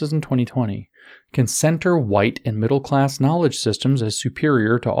SEL, this is in 2020, can center white and middle-class knowledge systems as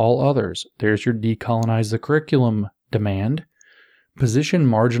superior to all others. There's your decolonize the curriculum demand. Position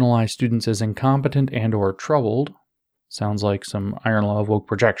marginalized students as incompetent and or troubled. Sounds like some iron law of woke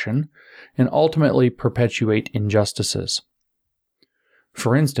projection. And ultimately perpetuate injustices.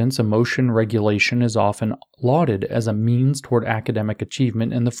 For instance, emotion regulation is often lauded as a means toward academic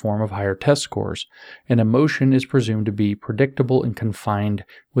achievement in the form of higher test scores, and emotion is presumed to be predictable and confined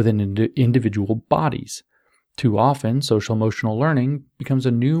within individual bodies. Too often, social-emotional learning becomes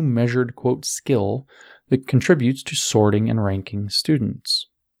a new measured, quote, skill that contributes to sorting and ranking students.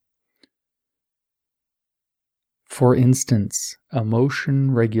 For instance,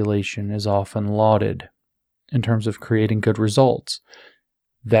 emotion regulation is often lauded in terms of creating good results.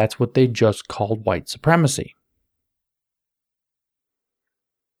 That's what they just called white supremacy.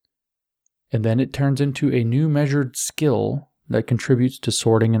 And then it turns into a new measured skill that contributes to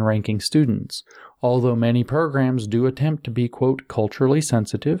sorting and ranking students, although many programs do attempt to be, quote, culturally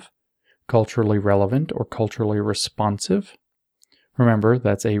sensitive, culturally relevant, or culturally responsive. Remember,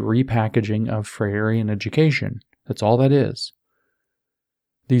 that's a repackaging of Freirean education. That's all that is.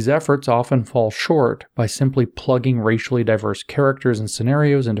 These efforts often fall short by simply plugging racially diverse characters and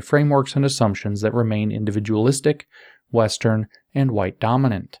scenarios into frameworks and assumptions that remain individualistic, Western, and white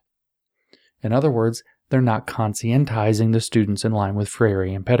dominant. In other words, they're not conscientizing the students in line with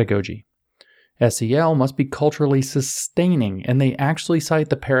Freirean pedagogy. SEL must be culturally sustaining, and they actually cite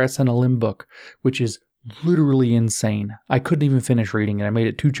the Paris and Alim book, which is literally insane. I couldn't even finish reading it. I made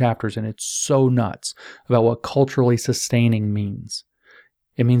it 2 chapters, and it's so nuts about what culturally sustaining means.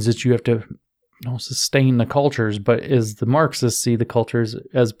 It means that you have to sustain the cultures, but as the Marxists see the cultures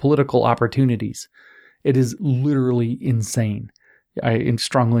as political opportunities. It is literally insane. I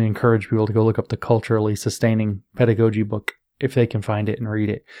strongly encourage people to go look up the Culturally Sustaining Pedagogy book if they can find it and read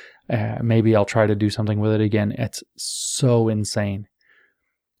it. Maybe I'll try to do something with it again. It's so insane.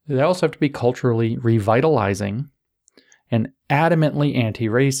 They also have to be culturally revitalizing and adamantly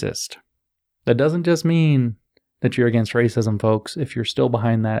anti-racist. That doesn't just mean that you're against racism, folks. If you're still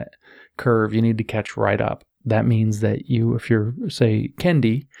behind that curve, you need to catch right up. That means that you, if you're, say,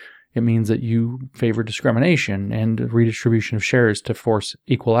 Kendi, it means that you favor discrimination and redistribution of shares to force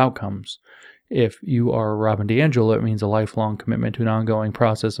equal outcomes. If you are Robin DiAngelo, it means a lifelong commitment to an ongoing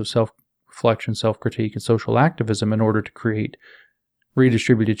process of self-reflection, self-critique, and social activism in order to create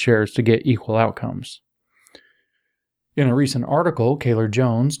redistributed shares to get equal outcomes. In a recent article, Kaylor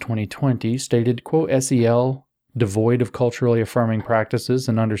Jones, 2020, stated, quote, SEL, devoid of culturally affirming practices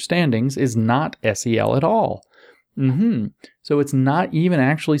and understandings, is not SEL at all. So it's not even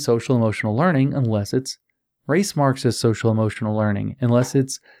actually social emotional learning unless it's race Marxist social emotional learning, unless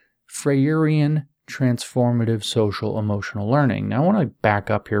it's Freirean transformative social emotional learning. Now I want to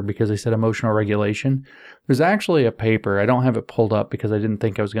back up here because I said emotional regulation. There's actually a paper. I don't have it pulled up because I didn't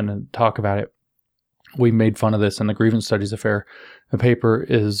think I was going to talk about it. We made fun of this in the Grievance Studies Affair. The paper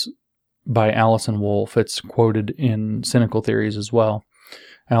is by Alison Wolf. It's quoted in Cynical Theories as well.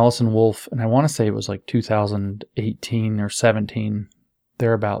 Alison Wolf, and I want to say it was like 2018 or 17,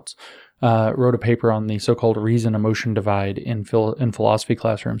 thereabouts, wrote a paper on the so-called reason-emotion divide in philosophy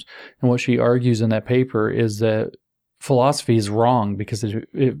classrooms. And what she argues in that paper is that philosophy is wrong because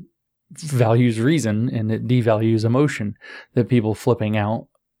it values reason and it devalues emotion, that people flipping out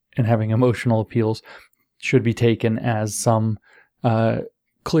and having emotional appeals should be taken as some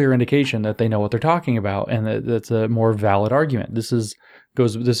clear indication that they know what they're talking about, and that's a more valid argument. This is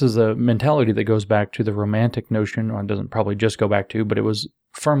a mentality that goes back to the romantic notion, or it doesn't probably just go back to, but it was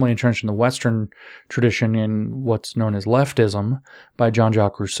firmly entrenched in the Western tradition in what's known as leftism by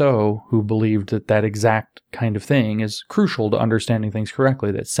Jean-Jacques Rousseau, who believed that exact kind of thing is crucial to understanding things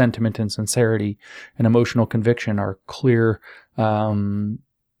correctly, that sentiment and sincerity and emotional conviction are clear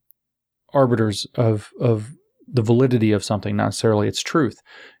arbiters of the validity of something, not necessarily its truth.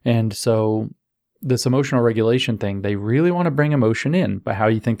 And so this emotional regulation thing, they really want to bring emotion in, but how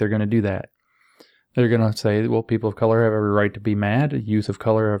do you think they're going to do that? They're going to say, well, people of color have every right to be mad. Youth of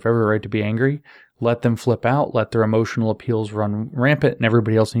color have every right to be angry. Let them flip out. Let their emotional appeals run rampant, and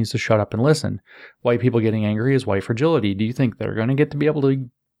everybody else needs to shut up and listen. White people getting angry is white fragility. Do you think they're going to get to be able to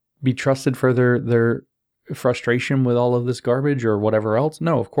be trusted for their frustration with all of this garbage or whatever else?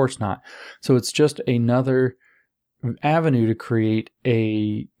 No, of course not. So it's just another avenue to create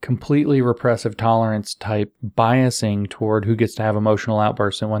a completely repressive tolerance type biasing toward who gets to have emotional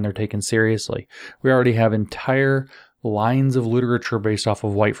outbursts and when they're taken seriously. We already have entire lines of literature based off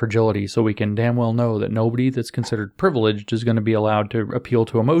of white fragility, so we can damn well know that nobody that's considered privileged is going to be allowed to appeal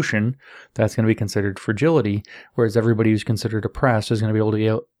to emotion. That's going to be considered fragility, whereas everybody who's considered oppressed is going to be able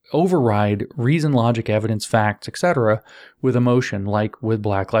to override reason, logic, evidence, facts, etc. with emotion, like with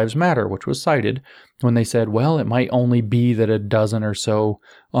Black Lives Matter, which was cited when they said, well, it might only be that a dozen or so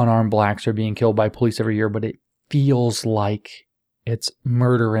unarmed blacks are being killed by police every year, but it feels like it's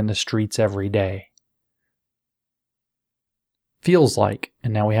murder in the streets every day. Feels like,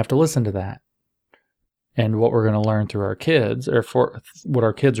 and now we have to listen to that. And what we're going to learn through our kids, or for what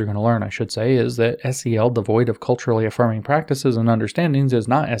our kids are going to learn, I should say, is that SEL, devoid of culturally affirming practices and understandings, is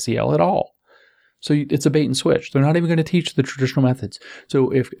not SEL at all. So it's a bait and switch. They're not even going to teach the traditional methods.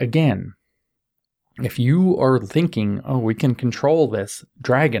 So if you are thinking, oh, we can control this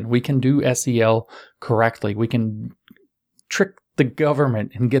dragon, we can do SEL correctly, we can trick the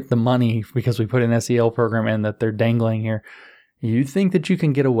government and get the money because we put an SEL program in that they're dangling here. You think that you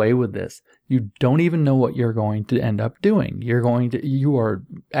can get away with this. You don't even know what you're going to end up doing. You are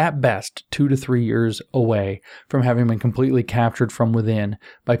at best 2 to 3 years away from having been completely captured from within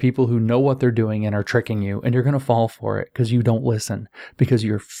by people who know what they're doing and are tricking you. And you're going to fall for it because you don't listen, because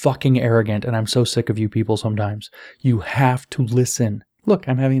you're fucking arrogant. And I'm so sick of you people sometimes. You have to listen. Look,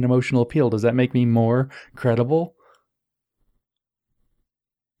 I'm having an emotional appeal. Does that make me more credible?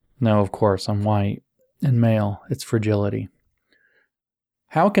 No, of course, I'm white and male. It's fragility.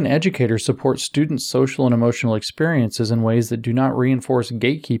 How can educators support students' social and emotional experiences in ways that do not reinforce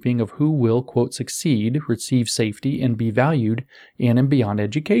gatekeeping of who will, quote, succeed, receive safety, and be valued in and beyond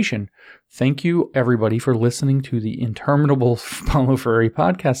education? Thank you, everybody, for listening to the interminable Paulo Freire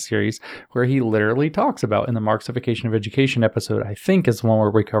podcast series, where he literally talks about, in the Marxification of Education episode, I think is the one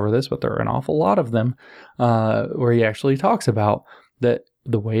where we cover this, but there are an awful lot of them, where he actually talks about that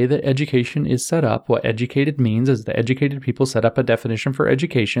the way that education is set up. What educated means is the educated people set up a definition for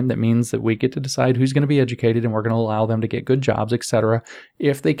education that means that we get to decide who's going to be educated, and we're going to allow them to get good jobs, etc.,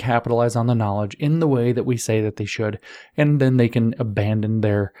 if they capitalize on the knowledge in the way that we say that they should, and then they can abandon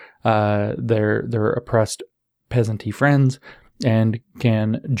their oppressed peasanty friends and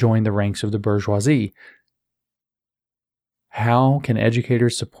can join the ranks of the bourgeoisie. How can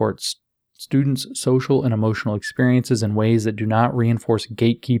educators support students' social and emotional experiences in ways that do not reinforce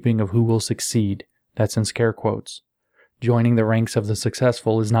gatekeeping of who will succeed? That's in scare quotes. Joining the ranks of the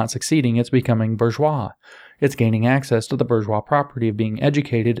successful is not succeeding, it's becoming bourgeois. It's gaining access to the bourgeois property of being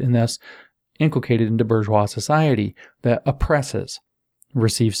educated and thus inculcated into bourgeois society that oppresses,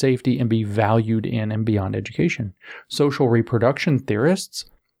 receive safety, and be valued in and beyond education. Social reproduction theorists,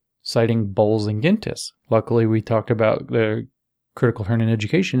 citing Bowles and Gintis. Luckily, we talked about the critical turn in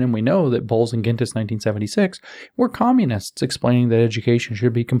education, and we know that Bowles and Gintis, 1976, were communists explaining that education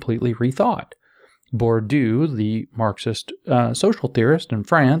should be completely rethought. Bourdieu, the Marxist social theorist in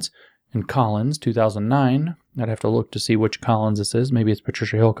France, and Collins, 2009, I'd have to look to see which Collins this is, maybe it's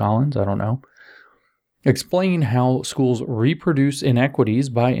Patricia Hill Collins, I don't know, explain how schools reproduce inequities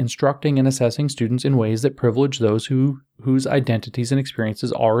by instructing and assessing students in ways that privilege those whose identities and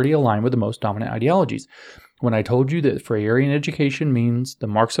experiences already align with the most dominant ideologies. When I told you that Freirean education means, the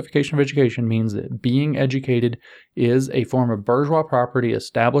Marxification of education means that being educated is a form of bourgeois property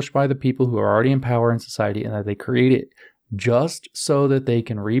established by the people who are already in power in society, and that they create it just so that they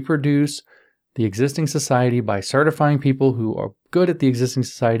can reproduce the existing society by certifying people who are good at the existing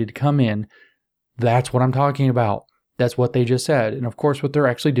society to come in, that's what I'm talking about. That's what they just said. And of course, what they're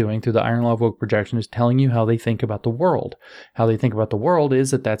actually doing through the iron law of woke projection is telling you how they think about the world. How they think about the world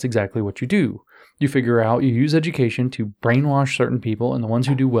is that that's exactly what you do. You figure out, you use education to brainwash certain people, and the ones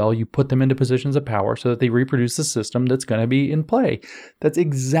who do well, you put them into positions of power so that they reproduce the system that's going to be in play. That's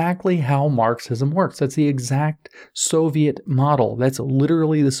exactly how Marxism works. That's the exact Soviet model. That's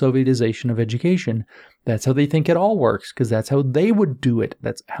literally the Sovietization of education. That's how they think it all works, because that's how they would do it.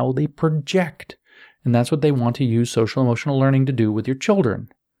 That's how they project. And that's what they want to use social emotional learning to do with your children.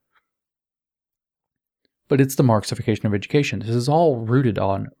 But it's the Marxification of education. This is all rooted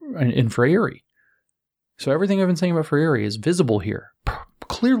in Freire. So everything I've been saying about Freire is visible here,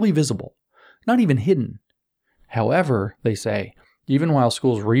 clearly visible, not even hidden. However, they say, even while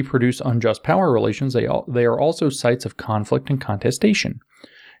schools reproduce unjust power relations, they are also sites of conflict and contestation.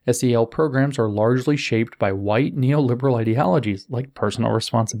 SEL programs are largely shaped by white neoliberal ideologies like personal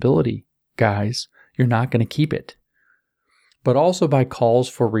responsibility. Guys, you're not going to keep it. But also by calls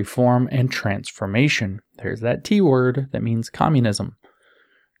for reform and transformation. There's that T word that means communism.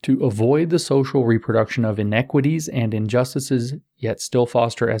 To avoid the social reproduction of inequities and injustices, yet still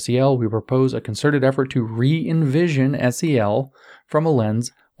foster SEL, we propose a concerted effort to re-envision SEL from a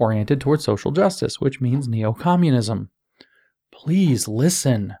lens oriented towards social justice, which means neo-communism. Please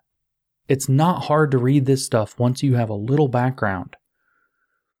listen. It's not hard to read this stuff once you have a little background.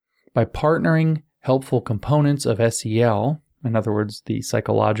 By partnering helpful components of SEL, in other words, the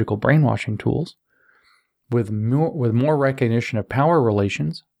psychological brainwashing tools, with more recognition of power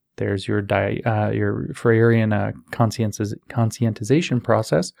relations, there's your Freirean conscientization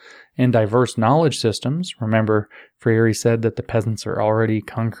process, and diverse knowledge systems. Remember, Freire said that the peasants are already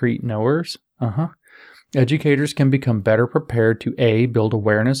concrete knowers. Educators can become better prepared to A, build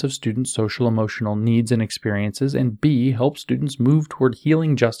awareness of students' social emotional needs and experiences, and B, help students move toward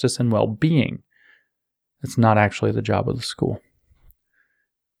healing, justice, and well-being. It's not actually the job of the school.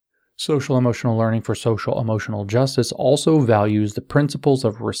 Social emotional learning for social emotional justice also values the principles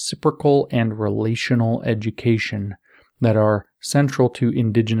of reciprocal and relational education that are central to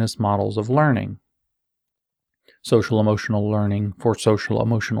indigenous models of learning. Social emotional learning for social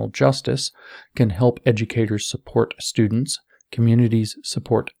emotional justice can help educators support students, communities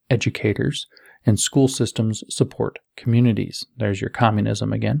support educators, and school systems support communities. There's your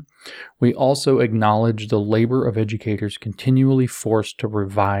communism again. We also acknowledge the labor of educators continually forced to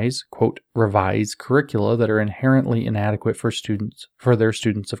revise, quote, revise curricula that are inherently inadequate for their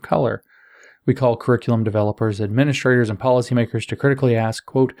students of color. We call curriculum developers, administrators, and policymakers to critically ask,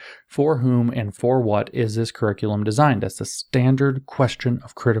 quote, for whom and for what is this curriculum designed? That's the standard question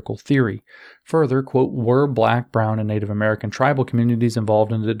of critical theory. Further, quote, were Black, Brown, and Native American tribal communities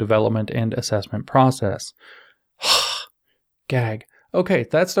involved in the development and assessment process? Gag. Okay,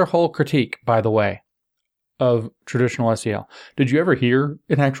 that's their whole critique, by the way, of traditional SEL. Did you ever hear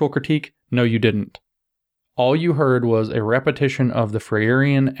an actual critique? No, you didn't. All you heard was a repetition of the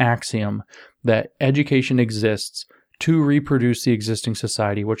Freirean axiom that education exists to reproduce the existing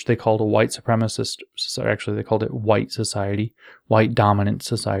society, which they called a white supremacist society. Actually, they called it white society, white dominant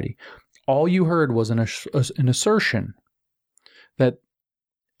society. All you heard was an assertion that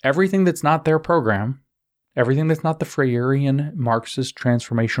everything that's not their program, everything that's not the Freirean Marxist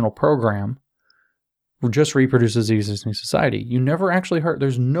transformational program, just reproduces the existing society. You never actually heard,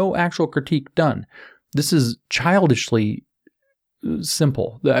 there's no actual critique done. This is childishly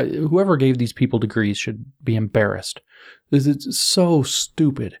simple. Whoever gave these people degrees should be embarrassed. This is so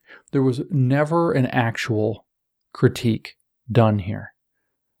stupid. There was never an actual critique done here.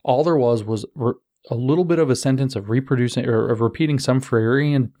 All there was a little bit of a sentence of reproducing or of repeating some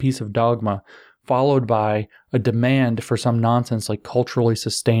Freirean piece of dogma, followed by a demand for some nonsense like culturally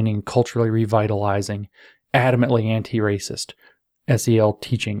sustaining, culturally revitalizing, adamantly anti-racist SEL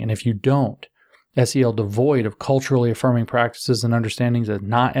teaching. And if you don't, SEL devoid of culturally affirming practices and understandings is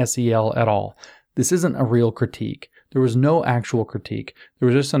not SEL at all. This isn't a real critique. There was no actual critique. There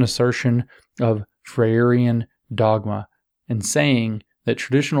was just an assertion of Freirean dogma and saying that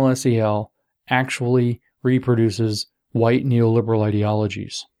traditional SEL actually reproduces white neoliberal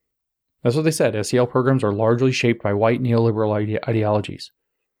ideologies. That's what they said. SEL programs are largely shaped by white neoliberal ideologies.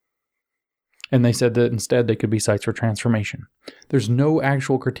 And they said that instead they could be sites for transformation. There's no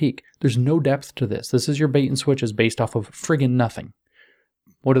actual critique. There's no depth to this. This is your bait and switches based off of friggin' nothing.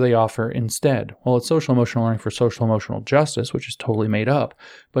 What do they offer instead? Well, it's social emotional learning for social emotional justice, which is totally made up,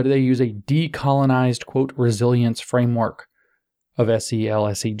 but they use a decolonized, quote, resilience framework of SEL,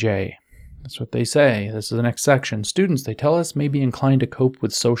 SEJ. That's what they say. This is the next section. Students, they tell us, may be inclined to cope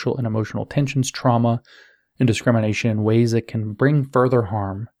with social and emotional tensions, trauma, and discrimination in ways that can bring further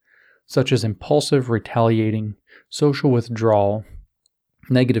harm, such as impulsive retaliating, social withdrawal,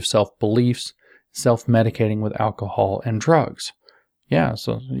 negative self-beliefs, self-medicating with alcohol and drugs. Yeah,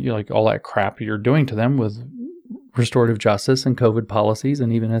 so you like all that crap you're doing to them with restorative justice and COVID policies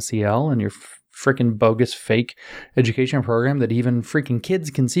and even SEL and your freaking bogus fake education program that even freaking kids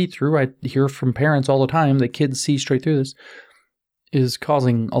can see through. I hear from parents all the time that kids see straight through this, is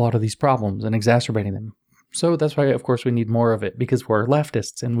causing a lot of these problems and exacerbating them. So that's why, of course, we need more of it, because we're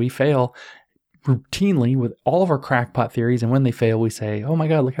leftists and we fail routinely with all of our crackpot theories. And when they fail, we say, oh my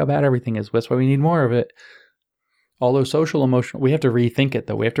God, look how bad everything is. That's why we need more of it. Although social emotional, we have to rethink it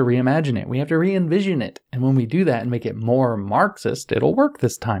though. We have to reimagine it. We have to re-envision it. And when we do that and make it more Marxist, it'll work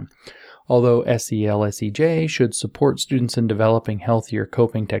this time. Although SEL, SEJ should support students in developing healthier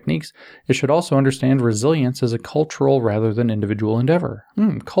coping techniques, it should also understand resilience as a cultural rather than individual endeavor.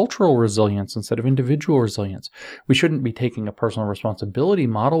 Cultural resilience instead of individual resilience. We shouldn't be taking a personal responsibility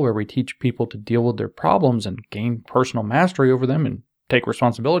model where we teach people to deal with their problems and gain personal mastery over them and take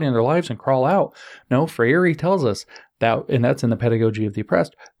responsibility in their lives and crawl out. No, Freire tells us that, and that's in the Pedagogy of the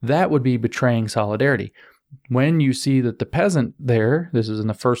Oppressed, that would be betraying solidarity. When you see that the peasant there, this is in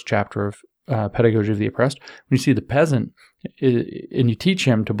the first chapter of Pedagogy of the Oppressed, when you see the peasant and you teach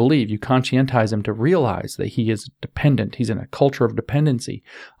him to believe, you conscientize him to realize that he is dependent, he's in a culture of dependency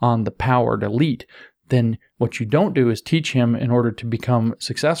on the powered elite, then what you don't do is teach him in order to become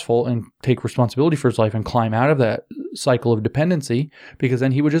successful and take responsibility for his life and climb out of that cycle of dependency, because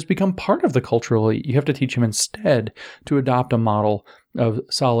then he would just become part of the cultural elite. You have to teach him instead to adopt a model of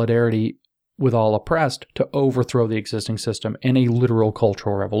solidarity with all oppressed to overthrow the existing system in a literal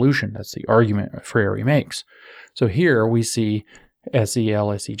cultural revolution. That's the argument Freire makes. So here we see SEL,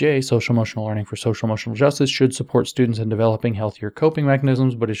 SEJ, social emotional learning for social emotional justice, should support students in developing healthier coping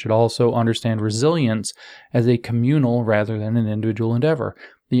mechanisms, but it should also understand resilience as a communal rather than an individual endeavor.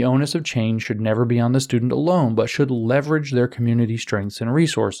 The onus of change should never be on the student alone, but should leverage their community strengths and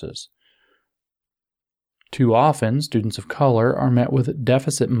resources. Too often, students of color are met with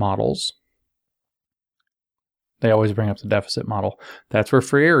deficit models. They always bring up the deficit model. That's where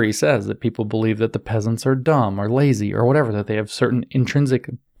Freire says that people believe that the peasants are dumb or lazy or whatever, that they have certain intrinsic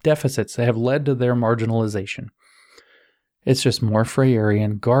deficits that have led to their marginalization. It's just more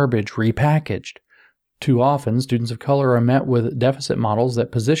Freirean garbage repackaged. Too often, students of color are met with deficit models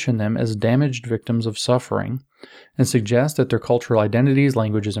that position them as damaged victims of suffering and suggest that their cultural identities,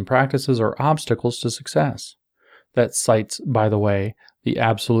 languages, and practices are obstacles to success. That cites, by the way, the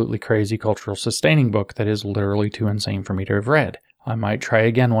absolutely crazy cultural sustaining book that is literally too insane for me to have read. I might try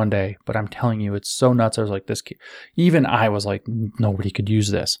again one day, but I'm telling you, it's so nuts. I was like, even I was like, nobody could use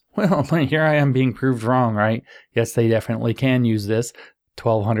this. Well, here I am being proved wrong, right? Yes, they definitely can use this.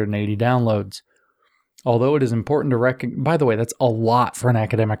 1,280 downloads. Although it is important to recognize, by the way, that's a lot for an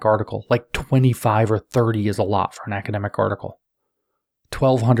academic article. Like 25 or 30 is a lot for an academic article.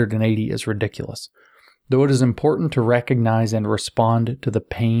 1,280 is ridiculous. Though it is important to recognize and respond to the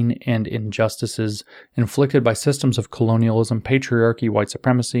pain and injustices inflicted by systems of colonialism, patriarchy, white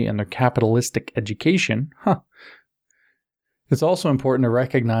supremacy, and their capitalistic education, it's also important to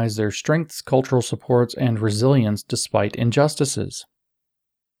recognize their strengths, cultural supports, and resilience despite injustices.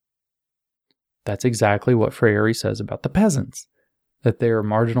 That's exactly what Freire says about the peasants. That they are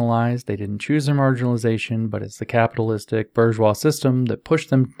marginalized, they didn't choose their marginalization, but it's the capitalistic bourgeois system that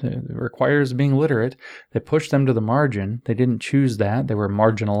pushed them, requires being literate, that pushed them to the margin. They didn't choose that, they were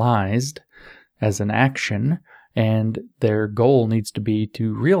marginalized as an action, and their goal needs to be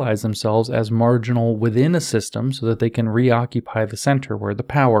to realize themselves as marginal within a system so that they can reoccupy the center where the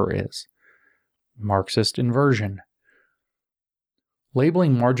power is. Marxist inversion.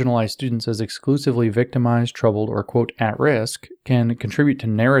 Labeling marginalized students as exclusively victimized, troubled, or, quote, at risk can contribute to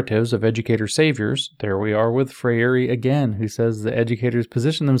narratives of educator saviors. There we are with Freire again, who says the educators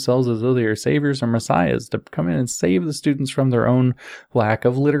position themselves as though they are saviors or messiahs to come in and save the students from their own lack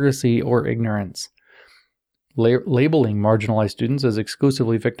of literacy or ignorance. Labeling marginalized students as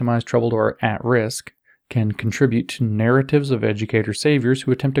exclusively victimized, troubled, or at risk can contribute to narratives of educator saviors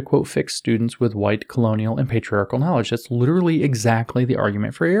who attempt to, quote, fix students with white, colonial, and patriarchal knowledge. That's literally exactly the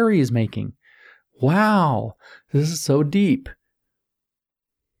argument Freire is making. Wow, this is so deep.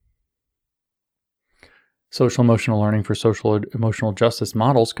 Social emotional learning for social emotional justice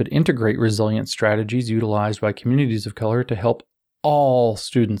models could integrate resilient strategies utilized by communities of color to help all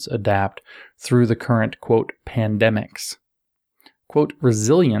students adapt through the current, quote, pandemics. Quote,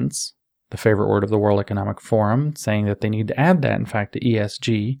 resilience, the favorite word of the World Economic Forum, saying that they need to add that, in fact, to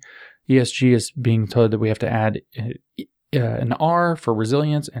ESG. ESG is being told that we have to add an R for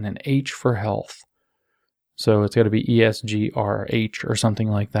resilience and an H for health. So it's got to be ESGRH or something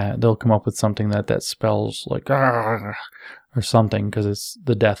like that. They'll come up with something that spells like or something because it's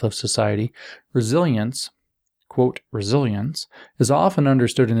the death of society. Resilience, quote, resilience, is often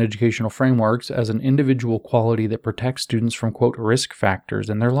understood in educational frameworks as an individual quality that protects students from, quote, risk factors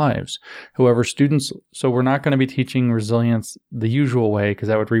in their lives. However, so we're not going to be teaching resilience the usual way because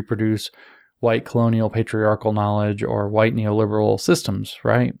that would reproduce white colonial patriarchal knowledge or white neoliberal systems,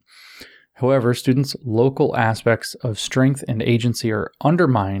 right? However, students' local aspects of strength and agency are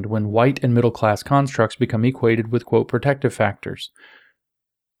undermined when white and middle class constructs become equated with, quote, protective factors.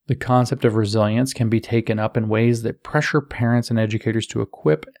 The concept of resilience can be taken up in ways that pressure parents and educators to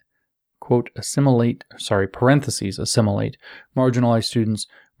equip, quote, assimilate marginalized students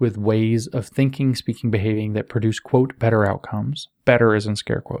with ways of thinking, speaking, behaving that produce, quote, better outcomes. Better is in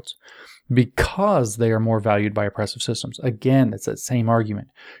scare quotes. Because they are more valued by oppressive systems. Again, it's that same argument.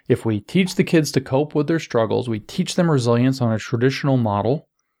 If we teach the kids to cope with their struggles, we teach them resilience on a traditional model,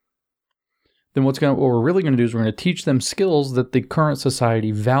 then what we're really going to do is we're going to teach them skills that the current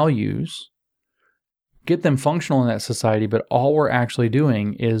society values, get them functional in that society, but all we're actually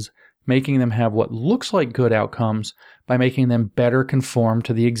doing is making them have what looks like good outcomes by making them better conform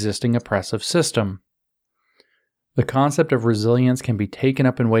to the existing oppressive system. The concept of resilience can be taken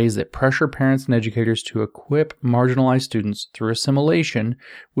up in ways that pressure parents and educators to equip marginalized students through assimilation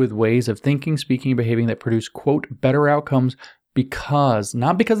with ways of thinking, speaking, and behaving that produce, quote, better outcomes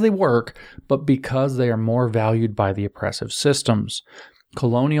not because they work, but because they are more valued by the oppressive systems.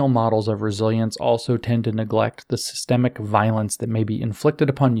 Colonial models of resilience also tend to neglect the systemic violence that may be inflicted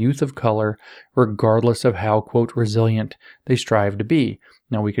upon youth of color, regardless of how, quote, resilient they strive to be.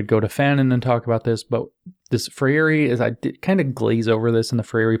 Now, we could go to Fanon and talk about this, but this Freire I did kind of glaze over this in the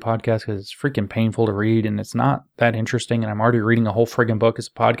Freire podcast because it's freaking painful to read and it's not that interesting. And I'm already reading a whole friggin' book as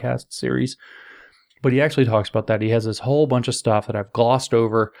a podcast series. But he actually talks about that. He has this whole bunch of stuff that I've glossed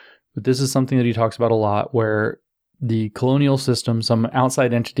over, but this is something that he talks about a lot where the colonial system, some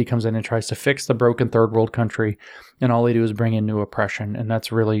outside entity comes in and tries to fix the broken third world country, and all they do is bring in new oppression. And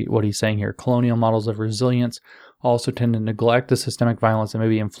that's really what he's saying here. Colonial models of resilience also tend to neglect the systemic violence that may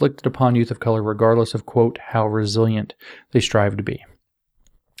be inflicted upon youth of color, regardless of, quote, how resilient they strive to be.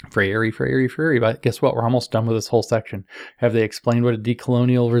 Freire. But guess what? We're almost done with this whole section. Have they explained what a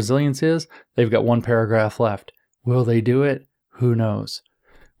decolonial resilience is? They've got one paragraph left. Will they do it? Who knows?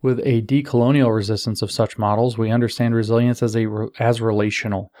 With a decolonial resistance of such models, we understand resilience as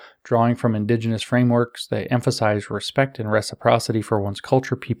relational, drawing from indigenous frameworks that emphasize respect and reciprocity for one's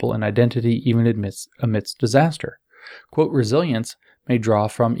culture, people, and identity, even amidst disaster. Quote, resilience may draw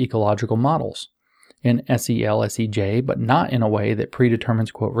from ecological models in SEL, SEJ, but not in a way that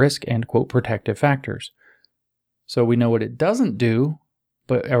predetermines, quote, risk and, quote, protective factors. So we know what it doesn't do,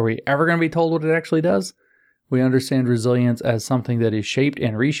 but are we ever going to be told what it actually does? We understand resilience as something that is shaped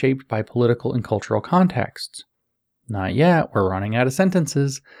and reshaped by political and cultural contexts. Not yet, we're running out of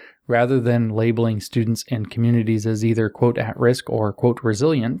sentences. Rather than labeling students and communities as either, quote, at risk or, quote,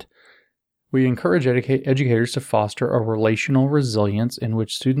 resilient, we encourage educators to foster a relational resilience in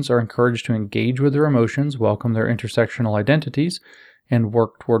which students are encouraged to engage with their emotions, welcome their intersectional identities, and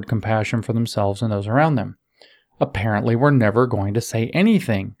work toward compassion for themselves and those around them. Apparently, we're never going to say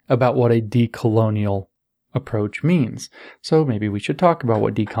anything about what a decolonial approach means. So maybe we should talk about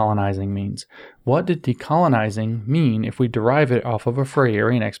what decolonizing means. What did decolonizing mean if we derive it off of a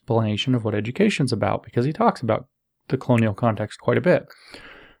Freirean explanation of what education's about? Because he talks about the colonial context quite a bit.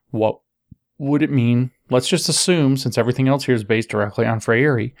 What would it mean? Let's just assume, since everything else here is based directly on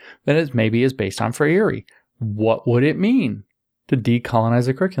Freire, that it maybe is based on Freire. What would it mean to decolonize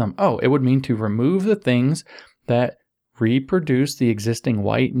a curriculum? Oh, it would mean to remove the things that reproduce the existing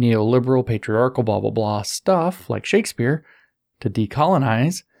white, neoliberal, patriarchal, blah, blah, blah stuff, like Shakespeare, to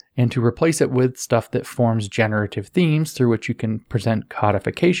decolonize, and to replace it with stuff that forms generative themes through which you can present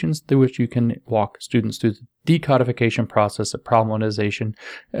codifications, through which you can walk students through the decodification process of problematization,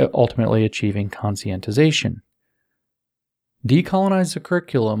 ultimately achieving conscientization. Decolonize the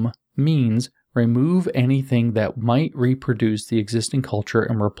curriculum means remove anything that might reproduce the existing culture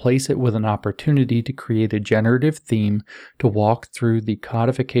and replace it with an opportunity to create a generative theme to walk through the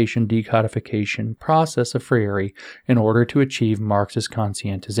codification-decodification process of Freire in order to achieve Marxist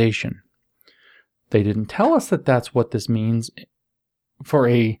conscientization. They didn't tell us that that's what this means for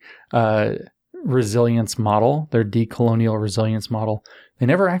a resilience model, their decolonial resilience model. They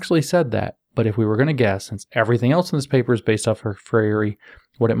never actually said that, but if we were going to guess, since everything else in this paper is based off of Freire,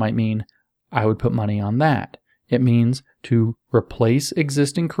 what it might mean, I would put money on that. It means to replace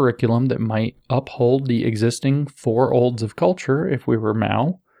existing curriculum that might uphold the existing four olds of culture, if we were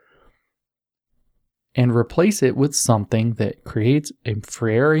Mao, and replace it with something that creates a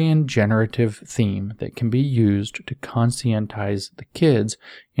Freirean generative theme that can be used to conscientize the kids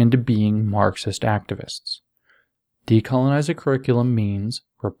into being Marxist activists. Decolonize a curriculum means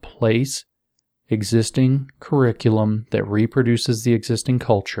replace existing curriculum that reproduces the existing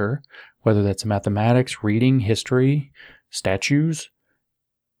culture, whether that's mathematics, reading, history, statues,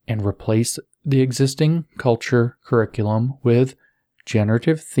 and replace the existing culture curriculum with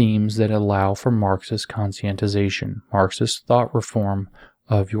generative themes that allow for Marxist conscientization, Marxist thought reform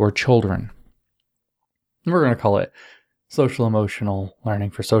of your children. We're going to call it social emotional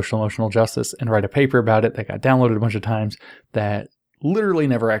learning for social emotional justice and write a paper about it that got downloaded a bunch of times that literally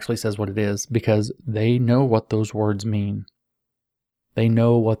never actually says what it is because they know what those words mean. They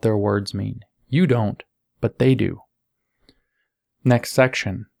know what their words mean. You don't, but they do. Next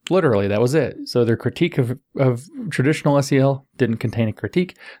section. Literally, that was it. So their critique of traditional SEL didn't contain a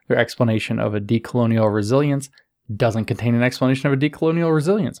critique. Their explanation of a decolonial resilience doesn't contain an explanation of a decolonial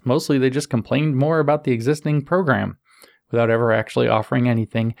resilience. Mostly they just complained more about the existing program without ever actually offering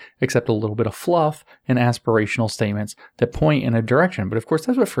anything except a little bit of fluff and aspirational statements that point in a direction. But of course,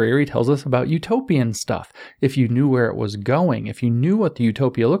 that's what Freire tells us about utopian stuff. If you knew where it was going, if you knew what the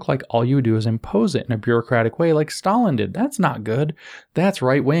utopia looked like, all you would do is impose it in a bureaucratic way like Stalin did. That's not good. That's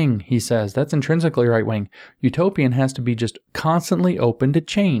right-wing, he says. That's intrinsically right-wing. Utopian has to be just constantly open to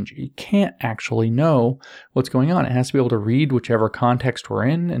change. You can't actually know what's going on. It has to be able to read whichever context we're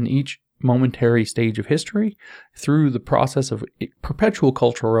in each momentary stage of history through the process of perpetual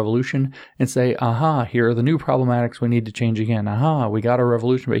cultural revolution and say, aha, here are the new problematics we need to change again. Aha, we got a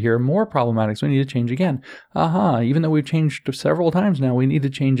revolution, but here are more problematics we need to change again. Aha, even though we've changed several times now, we need to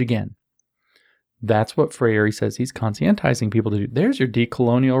change again. That's what Freire says he's conscientizing people to do. There's your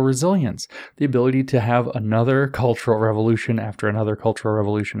decolonial resilience, the ability to have another cultural revolution after another cultural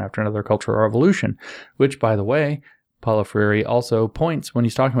revolution after another cultural revolution, which, by the way, Paulo Freire also points, when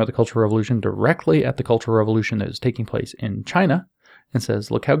he's talking about the Cultural Revolution, directly at the Cultural Revolution that is taking place in China and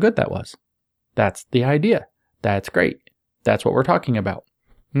says, look how good that was. That's the idea. That's great. That's what we're talking about.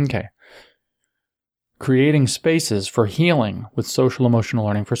 Okay. Creating spaces for healing with social emotional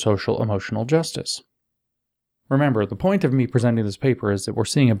learning for social emotional justice. Remember, the point of me presenting this paper is that we're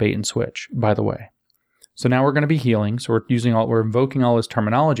seeing a bait and switch, by the way. So now we're going to be healing. So we're invoking all this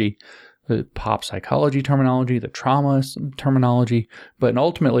terminology. the pop psychology terminology, the trauma terminology. But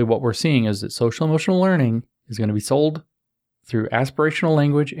ultimately what we're seeing is that social emotional learning is going to be sold through aspirational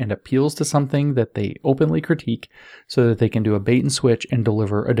language and appeals to something that they openly critique so that they can do a bait and switch and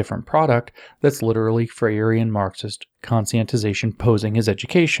deliver a different product that's literally Freirean Marxist conscientization posing as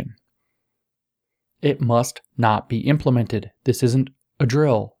education. It must not be implemented. This isn't a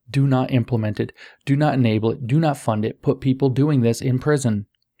drill. Do not implement it. Do not enable it. Do not fund it. Put people doing this in prison.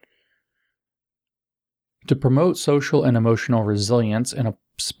 To promote social and emotional resilience in a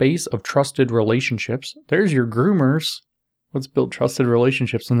space of trusted relationships, there's your groomers. Let's build trusted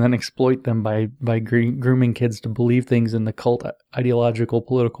relationships and then exploit them by grooming kids to believe things in the cult, ideological,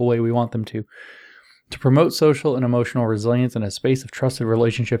 political way we want them to. To promote social and emotional resilience in a space of trusted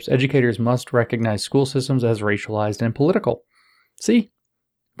relationships, educators must recognize school systems as racialized and political. See?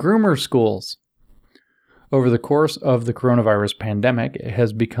 Groomer schools. Over the course of the coronavirus pandemic, it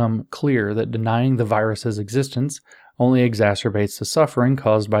has become clear that denying the virus's existence only exacerbates the suffering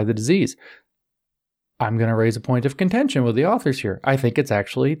caused by the disease. I'm going to raise a point of contention with the authors here. I think it's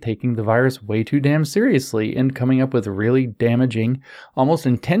actually taking the virus way too damn seriously and coming up with really damaging, almost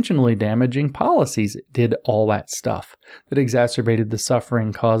intentionally damaging policies. It did all that stuff that exacerbated the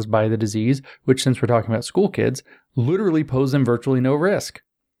suffering caused by the disease, which, since we're talking about school kids, literally pose them virtually no risk.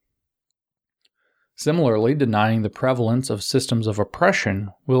 Similarly, denying the prevalence of systems of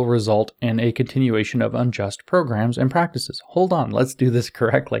oppression will result in a continuation of unjust programs and practices. Hold on, let's do this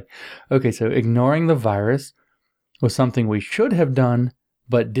correctly. Okay, so ignoring the virus was something we should have done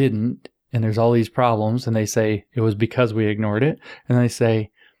but didn't, and there's all these problems, and they say it was because we ignored it, and they say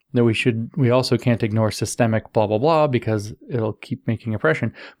that we also can't ignore systemic blah blah blah because it'll keep making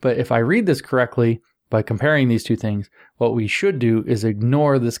oppression. But if I read this correctly, by comparing these two things, what we should do is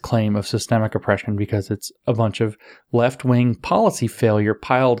ignore this claim of systemic oppression because it's a bunch of left-wing policy failure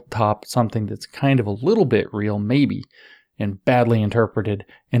piled atop something that's kind of a little bit real, maybe, and badly interpreted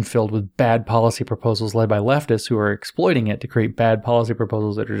and filled with bad policy proposals led by leftists who are exploiting it to create bad policy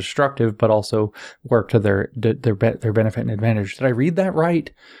proposals that are destructive but also work to their benefit and advantage. Did I read that right?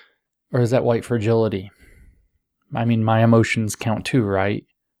 Or is that white fragility? I mean, my emotions count too, right?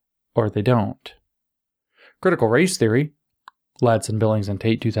 Or they don't. Critical race theory, Ladson, Billings, and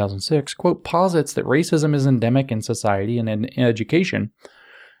Tate, 2006, quote, posits that racism is endemic in society and in education,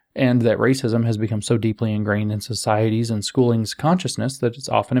 and that racism has become so deeply ingrained in society's and schooling's consciousness that it's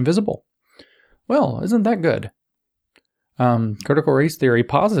often invisible. Well, isn't that good? Critical race theory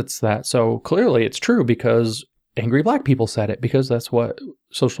posits that, so clearly it's true because angry black people said it, because that's what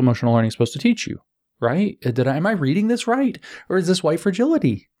social emotional learning is supposed to teach you, right? Am I reading this right? Or is this white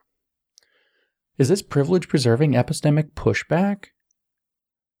fragility? Is this privilege-preserving epistemic pushback?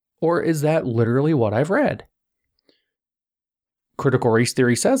 Or is that literally what I've read? Critical race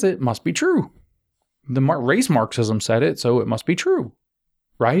theory says it must be true. The race Marxism said it, so it must be true.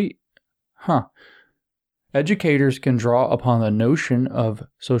 Right? Huh. Educators can draw upon the notion of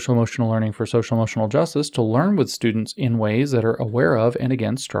social emotional learning for social emotional justice to learn with students in ways that are aware of and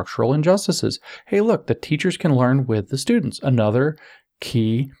against structural injustices. Hey, look, the teachers can learn with the students. Another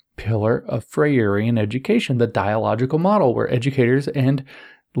key pillar of Freirean education, the dialogical model, where educators and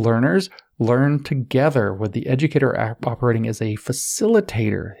learners learn together, with the educator operating as a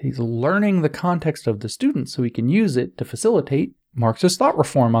facilitator. He's learning the context of the students so he can use it to facilitate Marxist thought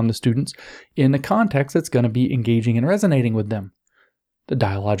reform on the students in a context that's going to be engaging and resonating with them. The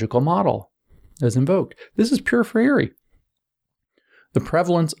dialogical model is invoked. This is pure Freire. The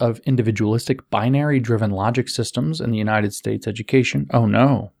prevalence of individualistic binary-driven logic systems in the United States education. Oh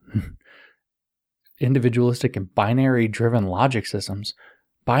no. Individualistic and binary-driven logic systems.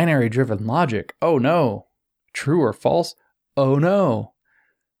 Binary-driven logic. Oh no. True or false? Oh no.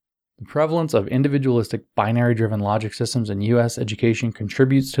 The prevalence of individualistic binary-driven logic systems in U.S. education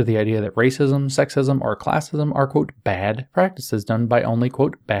contributes to the idea that racism, sexism, or classism are, quote, bad practices done by only,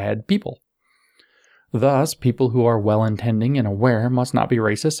 quote, bad people. Thus, people who are well-intending and aware must not be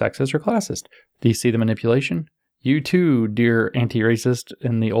racist, sexist, or classist. Do you see the manipulation? You too, dear anti-racist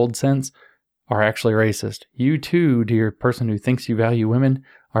in the old sense, are actually racist. You too, dear person who thinks you value women,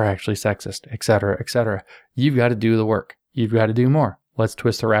 are actually sexist, etc., etc. You've got to do the work. You've got to do more. Let's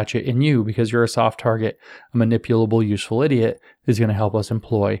twist the ratchet in you because you're a soft target. A manipulable, useful idiot is going to help us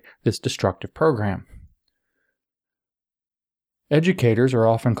employ this destructive program. Educators are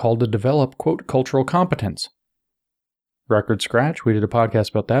often called to develop, quote, cultural competence. Record scratch, we did a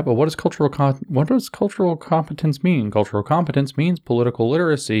podcast about that, but what does cultural competence mean? Cultural competence means political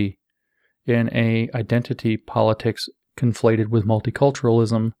literacy in a identity politics conflated with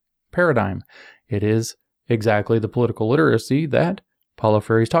multiculturalism paradigm. It is exactly the political literacy that Paulo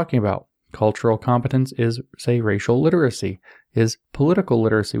Freire is talking about. Cultural competence is, say, racial literacy, is political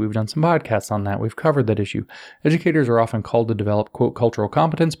literacy. We've done some podcasts on that. We've covered that issue. Educators are often called to develop, quote, cultural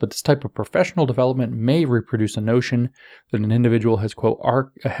competence, but this type of professional development may reproduce a notion that an individual has, quote,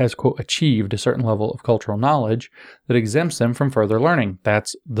 achieved a certain level of cultural knowledge that exempts them from further learning.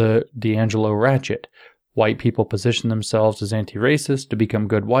 That's the D'Angelo ratchet. White people position themselves as anti-racist to become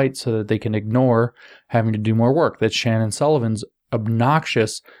good whites so that they can ignore having to do more work. That's Shannon Sullivan's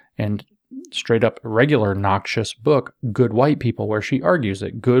obnoxious and straight up regular noxious book, Good White People, where she argues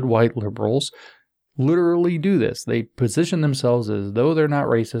that good white liberals literally do this. They position themselves as though they're not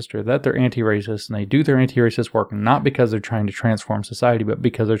racist or that they're anti-racist, and they do their anti-racist work not because they're trying to transform society, but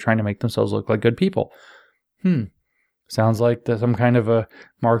because they're trying to make themselves look like good people. Sounds like some kind of a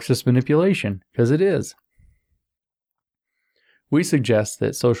Marxist manipulation, because it is. We suggest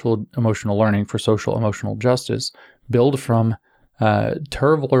that social emotional learning for social emotional justice build from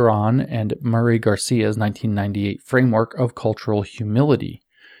Tervleron and Murray Garcia's 1998 framework of cultural humility,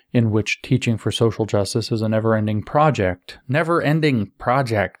 in which teaching for social justice is a never-ending project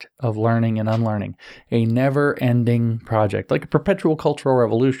of learning and unlearning, a never-ending project, like a perpetual cultural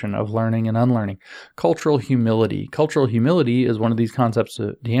revolution of learning and unlearning. Cultural humility. Cultural humility is one of these concepts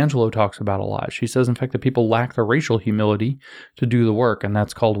that D'Angelo talks about a lot. She says, in fact, that people lack the racial humility to do the work, and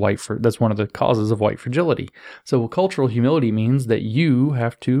that's called that's one of the causes of white fragility. So cultural humility means that you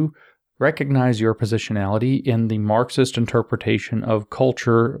have to recognize your positionality in the Marxist interpretation of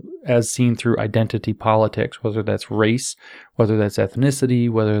culture as seen through identity politics, whether that's race, whether that's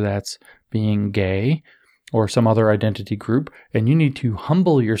ethnicity, whether that's being gay, or some other identity group. And you need to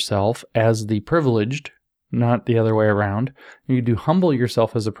humble yourself as the privileged, not the other way around. You need to humble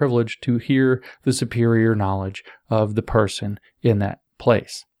yourself as a privileged to hear the superior knowledge of the person in that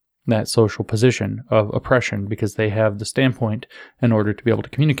place, that social position of oppression, because they have the standpoint in order to be able to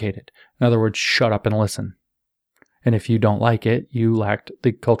communicate it. In other words, shut up and listen. And if you don't like it, you lacked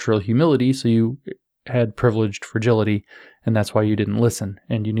the cultural humility, so you had privileged fragility, and that's why you didn't listen.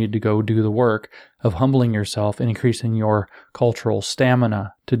 And you need to go do the work of humbling yourself and increasing your cultural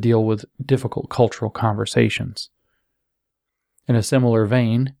stamina to deal with difficult cultural conversations. In a similar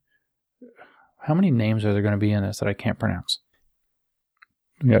vein, how many names are there going to be in this that I can't pronounce?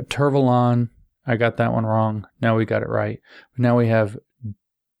 We got Tervleron. I got that one wrong. Now we got it right. Now we have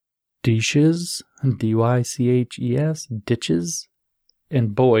Dyches, D-Y-C-H-E-S, Ditches,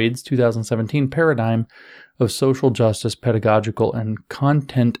 and Boyd's 2017 Paradigm of Social Justice, Pedagogical, and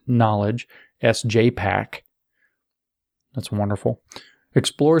Content Knowledge, SJPAC. That's wonderful.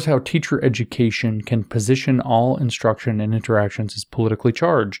 Explores how teacher education can position all instruction and interactions as politically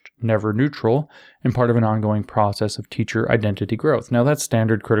charged, never neutral, and part of an ongoing process of teacher identity growth. Now, that's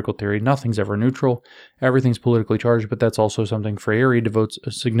standard critical theory. Nothing's ever neutral. Everything's politically charged, but that's also something Freire devotes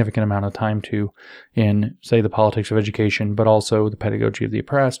a significant amount of time to in, say, The Politics of Education, but also The Pedagogy of the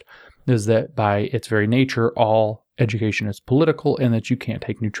Oppressed, is that by its very nature, all education is political and that you can't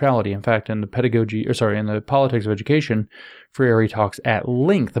take neutrality. In fact, in The Politics of Education, Freire talks at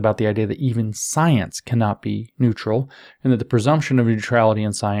length about the idea that even science cannot be neutral, and that the presumption of neutrality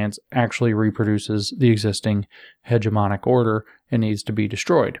in science actually reproduces the existing hegemonic order and needs to be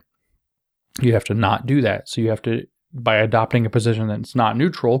destroyed. You have to not do that. So you have to, by adopting a position that's not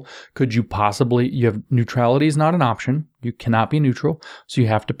neutral, neutrality is not an option. You cannot be neutral. So you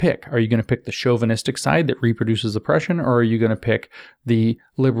have to pick. Are you going to pick the chauvinistic side that reproduces oppression, or are you going to pick the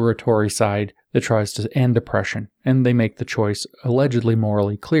liberatory side that tries to end oppression? And they make the choice allegedly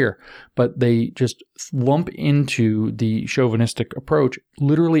morally clear, but they just lump into the chauvinistic approach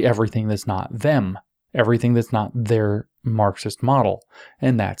literally everything that's not them, everything that's not their Marxist model.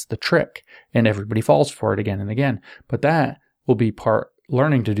 And that's the trick. And everybody falls for it again and again. But that will be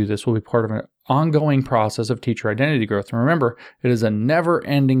learning to do this will be part of an ongoing process of teacher identity growth. And remember, it is a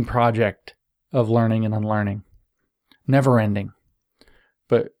never-ending project of learning and unlearning. Never-ending.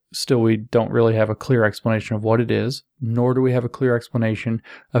 But still, we don't really have a clear explanation of what it is, nor do we have a clear explanation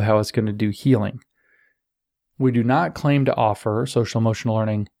of how it's going to do healing. We do not claim to offer social emotional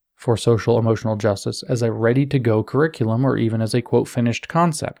learning for social emotional justice as a ready-to-go curriculum or even as a, quote, finished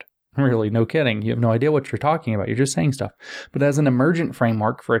concept. Really, no kidding. You have no idea what you're talking about. You're just saying stuff. But as an emergent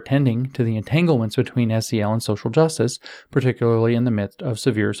framework for attending to the entanglements between SEL and social justice, particularly in the midst of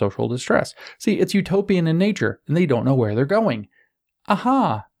severe social distress. See, it's utopian in nature, and they don't know where they're going.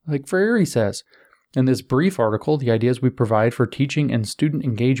 Aha! Like Freire says. In this brief article, the ideas we provide for teaching and student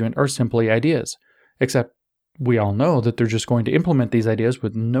engagement are simply ideas. Except we all know that they're just going to implement these ideas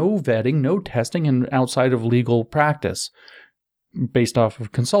with no vetting, no testing, and outside of legal practice. based off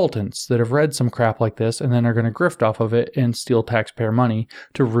of consultants that have read some crap like this and then are going to grift off of it and steal taxpayer money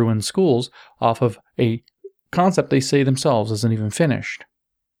to ruin schools off of a concept they say themselves isn't even finished.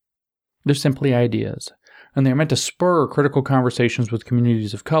 They're simply ideas, and they're meant to spur critical conversations with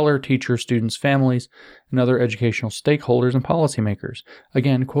communities of color, teachers, students, families, and other educational stakeholders and policymakers.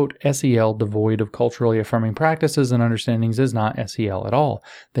 Again, quote, SEL devoid of culturally affirming practices and understandings is not SEL at all.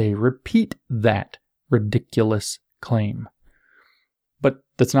 They repeat that ridiculous claim. But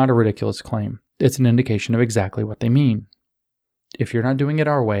that's not a ridiculous claim. It's an indication of exactly what they mean. If you're not doing it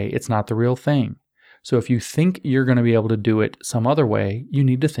our way, it's not the real thing. So if you think you're going to be able to do it some other way, you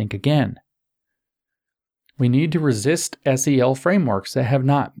need to think again. We need to resist SEL frameworks that have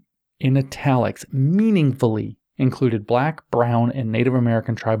not, in italics, meaningfully included Black, Brown, and Native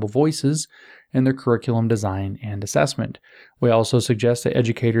American tribal voices in their curriculum design and assessment. We also suggest that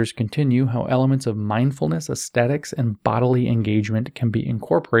educators continue how elements of mindfulness, aesthetics, and bodily engagement can be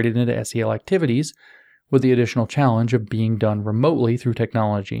incorporated into SEL activities, with the additional challenge of being done remotely through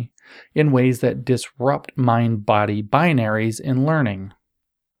technology in ways that disrupt mind-body binaries in learning.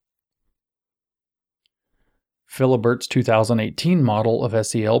 Philibert's 2018 model of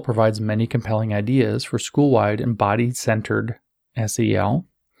SEL provides many compelling ideas for school-wide and body-centered SEL,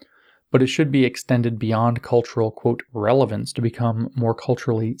 but it should be extended beyond cultural, quote, relevance to become more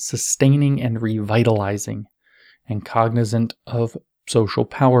culturally sustaining and revitalizing and cognizant of social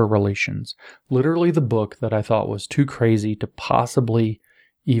power relations. Literally the book that I thought was too crazy to possibly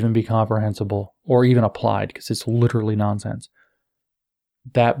even be comprehensible or even applied, because it's literally nonsense.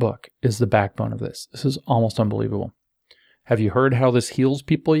 That book is the backbone of this. This is almost unbelievable. Have you heard how this heals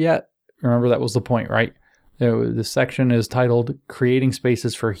people yet? Remember, that was the point, right? The section is titled Creating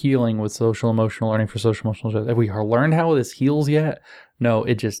Spaces for Healing with Social Emotional Learning for Social Emotional Justice. Have we learned how this heals yet? No,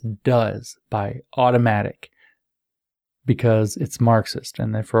 it just does by automatic, because it's Marxist,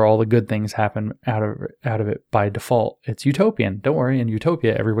 and therefore all the good things happen out of it by default. It's utopian. Don't worry, in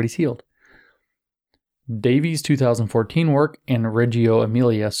utopia, everybody's healed. Davies' 2014 work in Reggio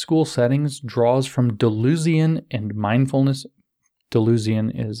Emilia school settings draws from Deleuzian and mindfulness. Deleuze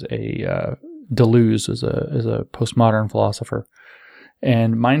is a postmodern philosopher,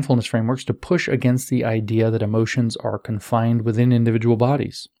 and mindfulness frameworks to push against the idea that emotions are confined within individual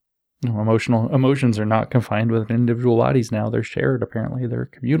bodies. No, emotions are not confined within individual bodies now. They're shared, apparently. They're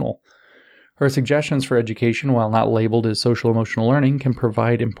communal. Her suggestions for education, while not labeled as social emotional learning, can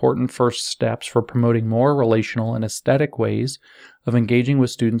provide important first steps for promoting more relational and aesthetic ways of engaging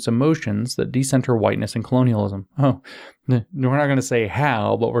with students' emotions that decenter whiteness and colonialism. Oh, we're not going to say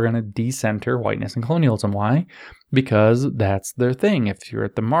how, but we're going to decenter whiteness and colonialism. Why? Because that's their thing. If you're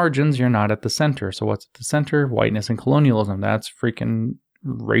at the margins, you're not at the center. So what's at the center? Whiteness and colonialism. That's freaking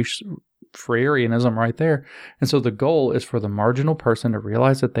race Freireanism right there. And so the goal is for the marginal person to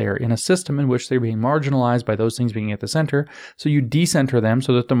realize that they are in a system in which they're being marginalized by those things being at the center. So you decenter them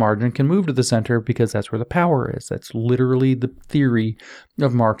so that the margin can move to the center, because that's where the power is. That's literally the theory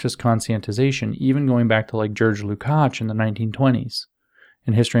of Marxist conscientization, even going back to like George Lukács in the 1920s.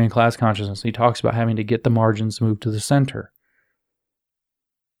 In History and Class Consciousness, he talks about having to get the margins moved to the center.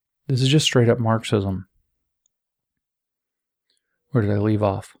 This is just straight up Marxism. Where did I leave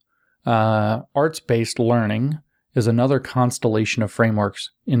off? Arts-based learning is another constellation of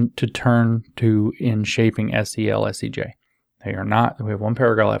frameworks to turn to in shaping SEL, SEJ. They are not, we have one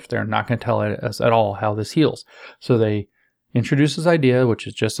paragraph left, they're not going to tell us at all how this heals. So they introduce this idea, which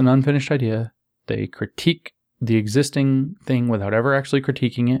is just an unfinished idea. They critique the existing thing without ever actually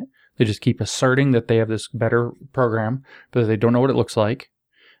critiquing it. They just keep asserting that they have this better program, but they don't know what it looks like.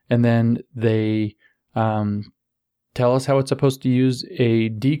 And then they tell us how it's supposed to use a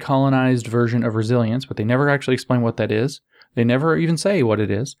decolonized version of resilience, but they never actually explain what that is. They never even say what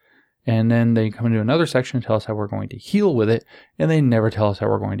it is. And then they come into another section and tell us how we're going to heal with it, and they never tell us how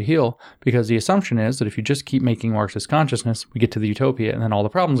we're going to heal, because the assumption is that if you just keep making Marxist consciousness, we get to the utopia, and then all the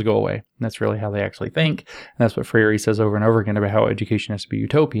problems go away. And that's really how they actually think. And that's what Freire says over and over again about how education has to be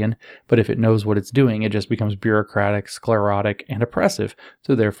utopian, but if it knows what it's doing, it just becomes bureaucratic, sclerotic, and oppressive.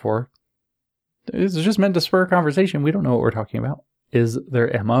 So therefore, it's just meant to spur a conversation. We don't know what we're talking about. Is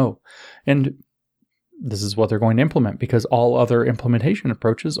their MO. And this is what they're going to implement, because all other implementation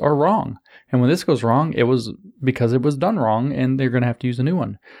approaches are wrong. And when this goes wrong, it was because it was done wrong, and they're going to have to use a new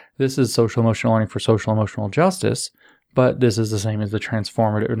one. This is social emotional learning for social emotional justice, but this is the same as the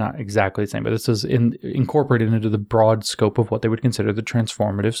transformative, or not exactly the same, but this is incorporated into the broad scope of what they would consider the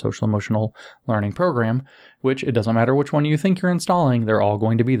transformative social emotional learning program, which it doesn't matter which one you think you're installing, they're all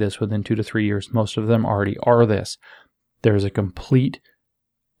going to be this within 2 to 3 years. Most of them already are this. There's a complete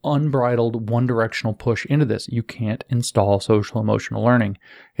unbridled, one-directional push into this. You can't install social emotional learning.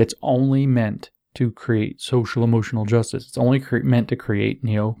 It's only meant to create social emotional justice. It's only meant to create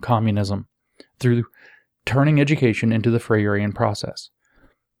neo-communism through turning education into the Freirean process.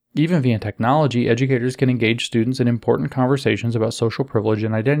 Even via technology, educators can engage students in important conversations about social privilege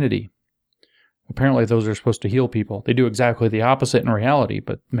and identity. Apparently, those are supposed to heal people. They do exactly the opposite in reality,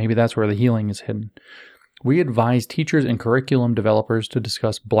 but maybe that's where the healing is hidden. We advise teachers and curriculum developers to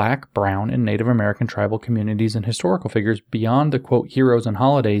discuss Black, Brown, and Native American tribal communities and historical figures beyond the, quote, heroes and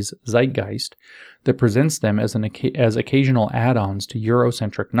holidays zeitgeist that presents them as occasional add-ons to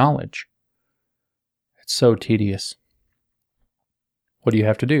Eurocentric knowledge. It's so tedious. What do you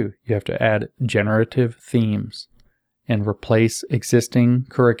have to do? You have to add generative themes and replace existing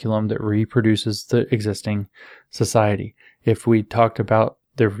curriculum that reproduces the existing society. If we talked about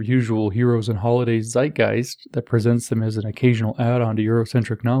their usual heroes and holidays zeitgeist that presents them as an occasional add-on to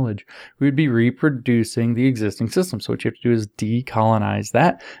Eurocentric knowledge, we would be reproducing the existing system. So what you have to do is decolonize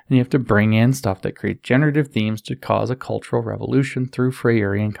that, and you have to bring in stuff that creates generative themes to cause a cultural revolution through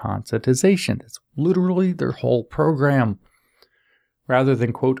Freirean conscientization. That's literally their whole program. Rather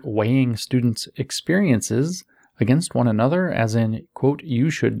than, quote, weighing students' experiences against one another, as in, quote, you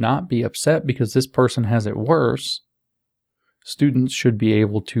should not be upset because this person has it worse, students should be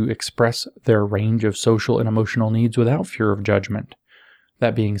able to express their range of social and emotional needs without fear of judgment.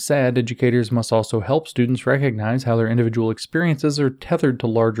 That being said, educators must also help students recognize how their individual experiences are tethered to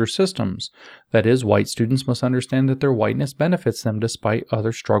larger systems. That is, white students must understand that their whiteness benefits them despite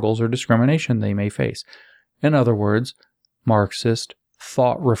other struggles or discrimination they may face. In other words, Marxist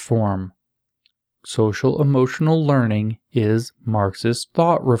thought reform. Social emotional learning is Marxist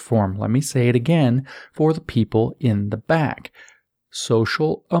thought reform. Let me say it again for the people in the back.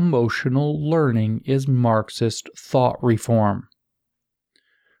 Social emotional learning is Marxist thought reform.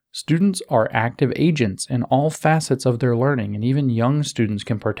 Students are active agents in all facets of their learning, and even young students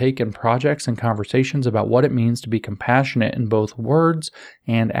can partake in projects and conversations about what it means to be compassionate in both words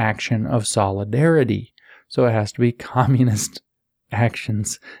and action of solidarity. So it has to be communist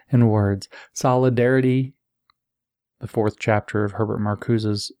actions and words. Solidarity, the 4th chapter of Herbert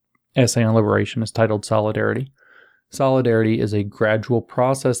Marcuse's essay on liberation is titled Solidarity. Solidarity is a gradual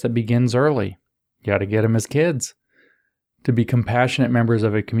process that begins early. You got to get them as kids. To be compassionate members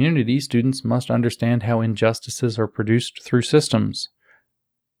of a community, students must understand how injustices are produced through systems,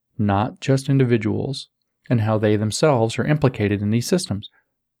 not just individuals, and how they themselves are implicated in these systems.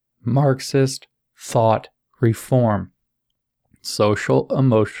 Marxist thought reform. Social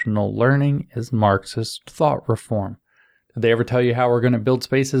emotional learning is Marxist thought reform. Did they ever tell you how we're going to build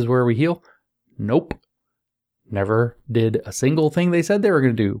spaces where we heal? Nope. Never did a single thing they said they were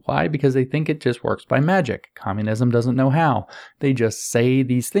going to do. Why? Because they think it just works by magic. Communism doesn't know how. They just say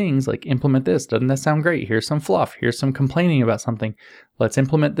these things like, implement this. Doesn't that sound great? Here's some fluff. Here's some complaining about something. Let's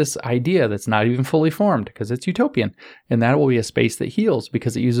implement this idea that's not even fully formed because it's utopian. And that will be a space that heals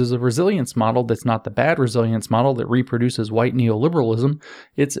because it uses a resilience model that's not the bad resilience model that reproduces white neoliberalism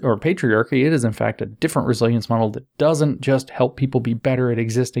or patriarchy. It is, in fact, a different resilience model that doesn't just help people be better at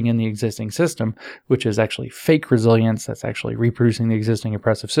existing in the existing system, which is actually fake resilience that's actually reproducing the existing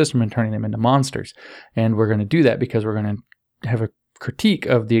oppressive system and turning them into monsters. And we're going to do that because we're going to have a critique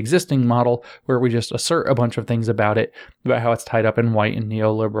of the existing model where we just assert a bunch of things about it, about how it's tied up in white and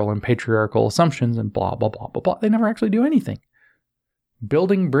neoliberal and patriarchal assumptions and blah, blah, blah, blah, blah. They never actually do anything.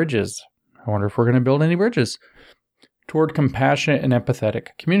 Building bridges. I wonder if we're going to build any bridges toward compassionate and empathetic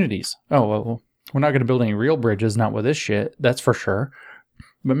communities. Oh, well, we're not going to build any real bridges, not with this shit, that's for sure.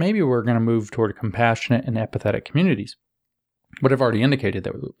 But maybe we're going to move toward compassionate and empathetic communities. But I've already indicated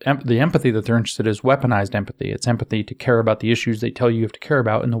that the empathy that they're interested in is weaponized empathy. It's empathy to care about the issues they tell you have to care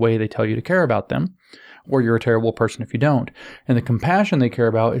about in the way they tell you to care about them, or you're a terrible person if you don't. And the compassion they care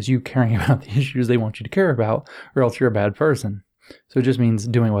about is you caring about the issues they want you to care about, or else you're a bad person. So it just means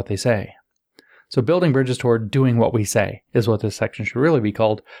doing what they say. So building bridges toward doing what we say is what this section should really be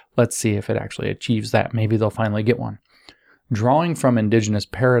called. Let's see if it actually achieves that. Maybe they'll finally get one. Drawing from indigenous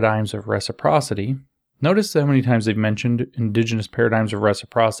paradigms of reciprocity. Notice how many times they've mentioned indigenous paradigms of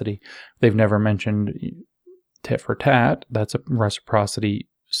reciprocity. They've never mentioned tit for tat. That's a reciprocity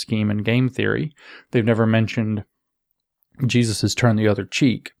scheme in game theory. They've never mentioned Jesus' turn the other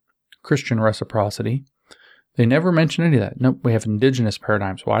cheek, Christian reciprocity. They never mention any of that. Nope, we have indigenous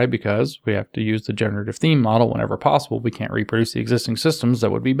paradigms. Why? Because we have to use the generative theme model whenever possible. We can't reproduce the existing systems.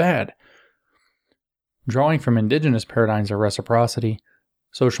 That would be bad. Drawing from indigenous paradigms of reciprocity,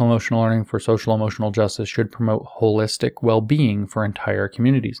 social emotional learning for social emotional justice should promote holistic well-being for entire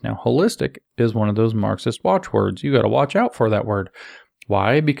communities. Now, holistic is one of those Marxist watchwords. You got to watch out for that word.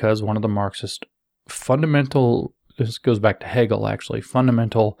 Why? Because one of the Marxist fundamental, this goes back to Hegel actually,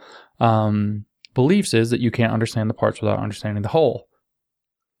 fundamental beliefs is that you can't understand the parts without understanding the whole.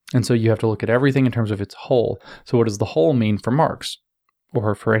 And so you have to look at everything in terms of its whole. So what does the whole mean for Marx?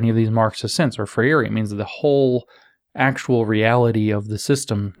 Or for any of these Marxist sense, or Freire? It means that the whole actual reality of the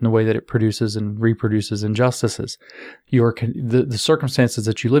system, the way that it produces and reproduces injustices. The circumstances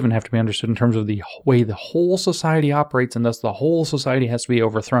that you live in have to be understood in terms of the way the whole society operates, and thus the whole society has to be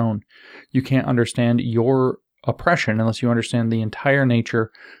overthrown. You can't understand your oppression unless you understand the entire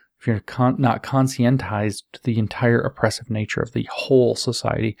nature, if you're not conscientized to the entire oppressive nature of the whole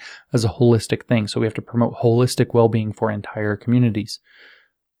society as a holistic thing. So we have to promote holistic well-being for entire communities.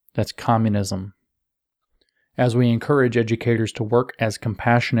 That's communism. As we encourage educators to work as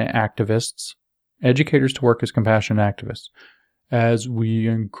compassionate activists, as we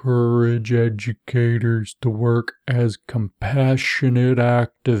encourage educators to work as compassionate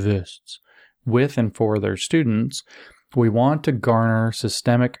activists with and for their students, we want to garner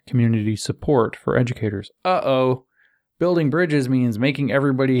systemic community support for educators. Building bridges means making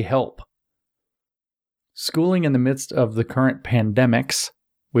everybody help. Schooling in the midst of the current pandemics.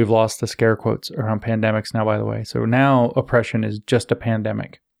 We've lost the scare quotes around pandemics now, by the way. So now oppression is just a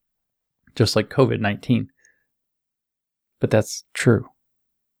pandemic, just like COVID-19. But that's true.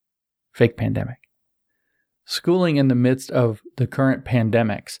 Fake pandemic. Schooling in the midst of the current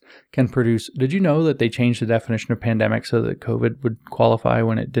pandemics can produce... Did you know that they changed the definition of pandemic so that COVID would qualify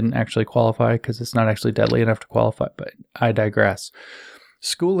when it didn't actually qualify because it's not actually deadly enough to qualify? But I digress.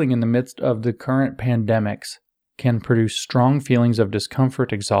 Schooling in the midst of the current pandemics can produce strong feelings of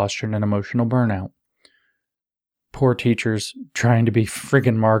discomfort, exhaustion, and emotional burnout. Poor teachers trying to be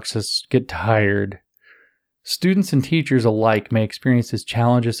friggin' Marxists get tired. Students and teachers alike may experience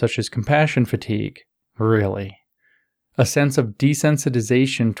challenges such as compassion fatigue. Really? A sense of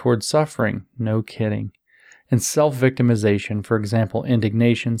desensitization towards suffering. No kidding. And self-victimization, for example,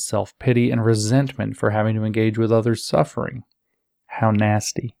 indignation, self-pity, and resentment for having to engage with others' suffering. How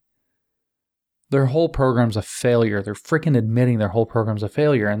nasty. Their whole program's a failure. They're freaking admitting their whole program's a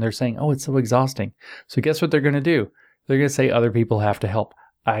failure, and they're saying, oh, it's so exhausting. So guess what they're going to do? They're going to say other people have to help.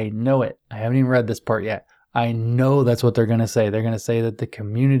 I know it. I haven't even read this part yet. I know that's what they're going to say. They're going to say that the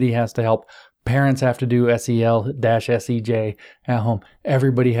community has to help. Parents have to do SEL-SEJ at home.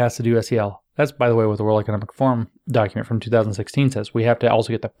 Everybody has to do SEL. That's, by the way, what the World Economic Forum document from 2016 says. We have to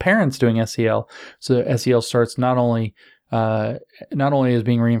also get the parents doing SEL. So SEL starts not only as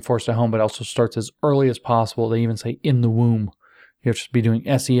being reinforced at home, but also starts as early as possible. They even say in the womb. You have to be doing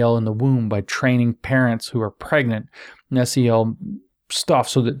SEL in the womb by training parents who are pregnant in SEL stuff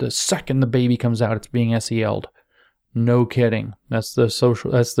so that the second the baby comes out, it's being SEL'd. No kidding. That's the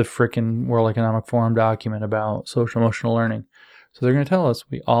freaking World Economic Forum document about social emotional learning. So they're going to tell us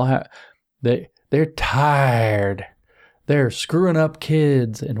we all have, they're tired. They're screwing up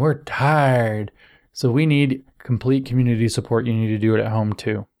kids and we're tired. So we need complete community support. You need to do it at home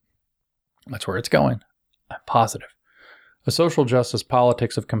too. That's where it's going. I'm positive. A social justice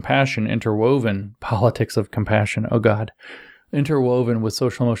politics of compassion interwoven with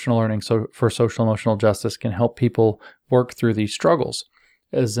social emotional learning for social emotional justice can help people work through these struggles.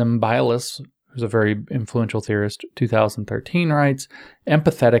 As Zimbalist, who's a very influential theorist, 2013 writes,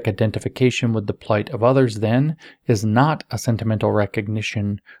 empathetic identification with the plight of others then is not a sentimental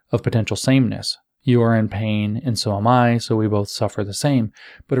recognition of potential sameness. You are in pain, and so am I, so we both suffer the same,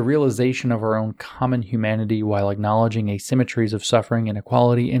 but a realization of our own common humanity while acknowledging asymmetries of suffering,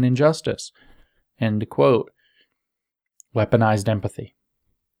 inequality, and injustice. End quote. Weaponized empathy.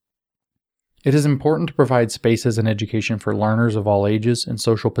 It is important to provide spaces in education for learners of all ages and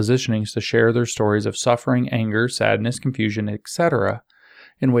social positionings to share their stories of suffering, anger, sadness, confusion, etc.,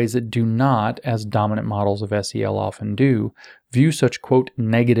 in ways that do not, as dominant models of SEL often do, view such, quote,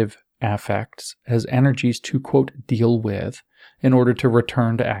 negative affects as energies to, quote, deal with in order to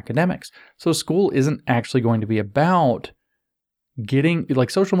return to academics. So school isn't actually going to be about getting, like,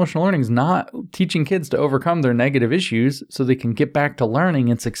 social emotional learning is not teaching kids to overcome their negative issues so they can get back to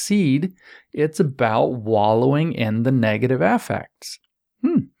learning and succeed. It's about wallowing in the negative affects.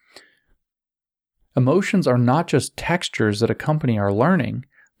 Emotions are not just textures that accompany our learning.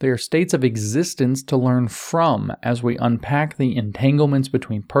 They are states of existence to learn from as we unpack the entanglements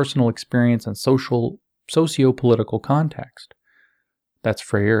between personal experience and socio-political context. That's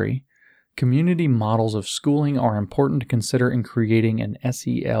Freire. Community models of schooling are important to consider in creating an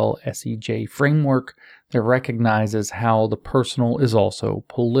SEL-SEJ framework that recognizes how the personal is also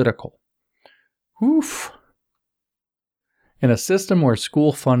political. Oof. In a system where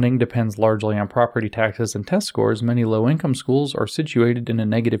school funding depends largely on property taxes and test scores, many low-income schools are situated in a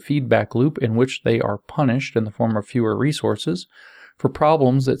negative feedback loop in which they are punished in the form of fewer resources for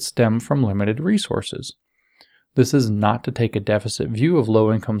problems that stem from limited resources. This is not to take a deficit view of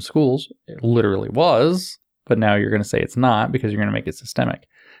low-income schools. It literally was, but now you're going to say it's not because you're going to make it systemic,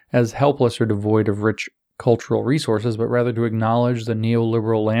 as helpless or devoid of rich cultural resources, but rather to acknowledge the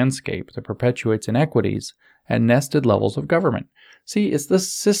neoliberal landscape that perpetuates inequities at nested levels of government. See, it's the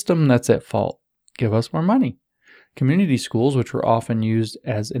system that's at fault. Give us more money. Community schools, which were often used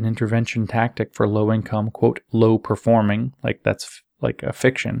as an intervention tactic for low-income, quote, low-performing, like that's like a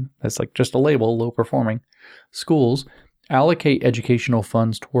fiction, that's like just a label, low-performing, schools, allocate educational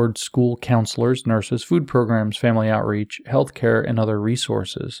funds towards school counselors, nurses, food programs, family outreach, healthcare, and other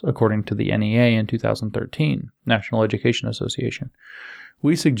resources, according to the NEA in 2013, National Education Association.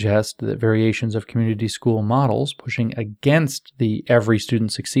 We suggest that variations of community school models, pushing against the Every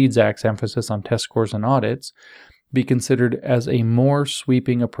Student Succeeds Act's emphasis on test scores and audits, be considered as a more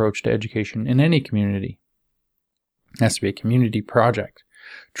sweeping approach to education in any community. It has to be a community project.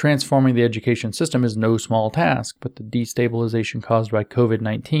 Transforming the education system is no small task, but the destabilization caused by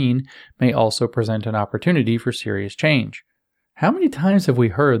COVID-19 may also present an opportunity for serious change. How many times have we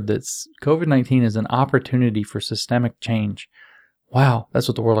heard that COVID-19 is an opportunity for systemic change? Wow, that's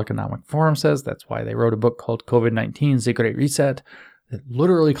what the World Economic Forum says. That's why they wrote a book called COVID-19, The Great Reset. It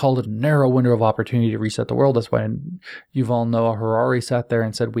literally called it a narrow window of opportunity to reset the world. That's why Yuval Noah Harari sat there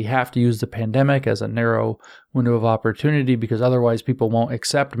and said we have to use the pandemic as a narrow window of opportunity because otherwise people won't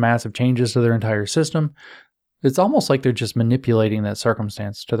accept massive changes to their entire system. It's almost like they're just manipulating that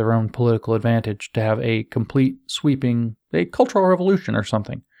circumstance to their own political advantage to have a complete sweeping, a cultural revolution or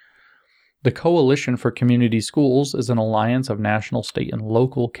something. The Coalition for Community Schools is an alliance of national, state, and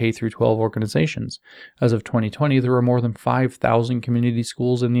local K-12 organizations. As of 2020, there were more than 5,000 community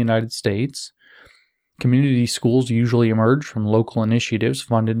schools in the United States. Community schools usually emerge from local initiatives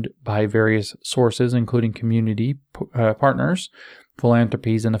funded by various sources, including community partners,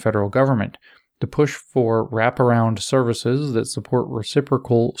 philanthropies, and the federal government. The push for wraparound services that support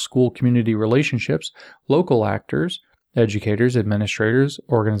reciprocal school-community relationships, local actors, educators, administrators,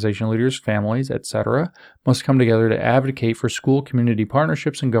 organization leaders, families, etc., must come together to advocate for school community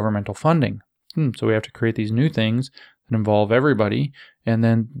partnerships and governmental funding. So we have to create these new things that involve everybody, and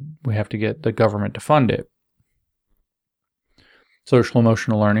then we have to get the government to fund it. Social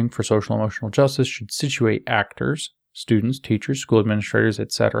emotional learning for social emotional justice should situate actors, students, teachers, school administrators,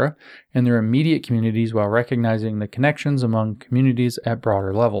 etc., in their immediate communities while recognizing the connections among communities at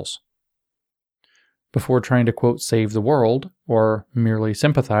broader levels. Before trying to, quote, save the world, or merely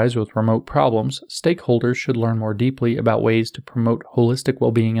sympathize with remote problems, stakeholders should learn more deeply about ways to promote holistic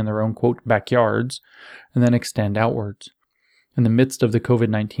well-being in their own, quote, backyards, and then extend outwards. In the midst of the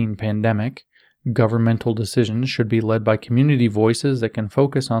COVID-19 pandemic, governmental decisions should be led by community voices that can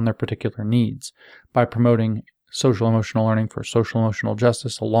focus on their particular needs. By promoting social emotional learning for social emotional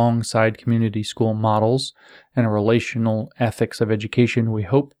justice alongside community school models and a relational ethics of education, we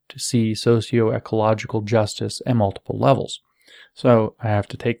hope to see socio-ecological justice at multiple levels. So I have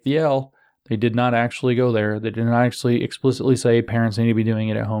to take the L. They did not actually go there. They did not actually explicitly say parents need to be doing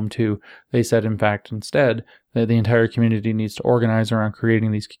it at home too. They said, in fact, instead, that the entire community needs to organize around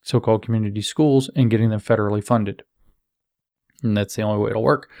creating these so-called community schools and getting them federally funded. And that's the only way it'll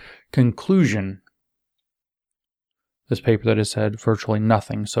work. Conclusion. This paper that has said virtually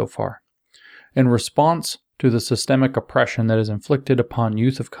nothing so far. In response to the systemic oppression that is inflicted upon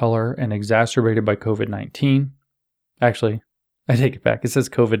youth of color and exacerbated by COVID-19, actually, I take it back. It says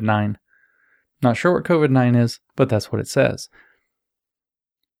COVID-9. Not sure what COVID-9 is, but that's what it says.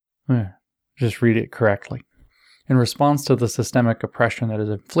 Just read it correctly. In response to the systemic oppression that is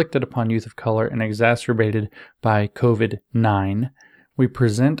inflicted upon youth of color and exacerbated by COVID-9, we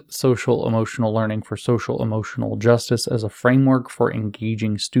present social emotional learning for social emotional justice as a framework for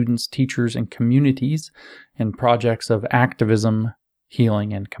engaging students, teachers, and communities in projects of activism,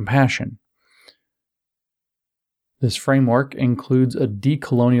 healing, and compassion. This framework includes a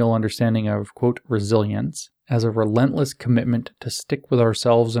decolonial understanding of, quote, resilience as a relentless commitment to stick with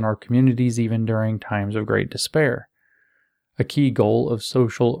ourselves and our communities even during times of great despair. A key goal of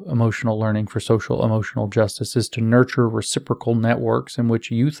social emotional learning for social emotional justice is to nurture reciprocal networks in which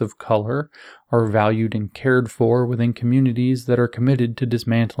youth of color are valued and cared for within communities that are committed to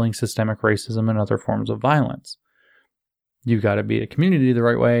dismantling systemic racism and other forms of violence. You've got to be a community the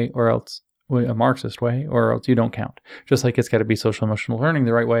right way, or else a Marxist way, or else you don't count. Just like it's got to be social emotional learning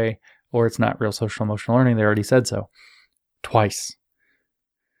the right way, or it's not real social emotional learning. They already said so. Twice.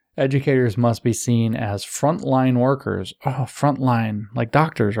 Educators must be seen as frontline workers. Oh, frontline, like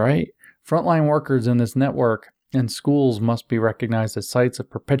doctors, right? Frontline workers in this network, and schools must be recognized as sites of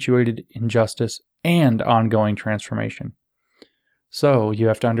perpetuated injustice and ongoing transformation. So you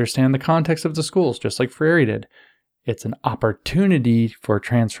have to understand the context of the schools, just like Freire did. It's an opportunity for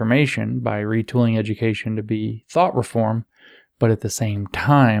transformation by retooling education to be thought reform, but at the same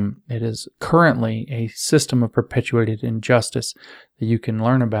time, it is currently a system of perpetuated injustice that you can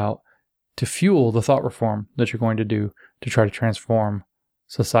learn about to fuel the thought reform that you're going to do to try to transform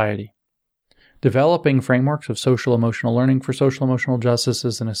society. Developing frameworks of social-emotional learning for social-emotional justice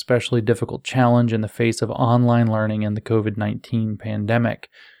is an especially difficult challenge in the face of online learning and the COVID-19 pandemic.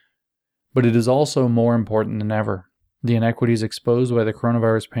 But it is also more important than ever. The inequities exposed by the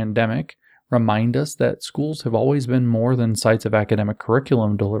coronavirus pandemic remind us that schools have always been more than sites of academic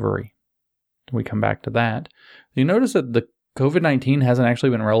curriculum delivery. We come back to that. You notice that the COVID-19 hasn't actually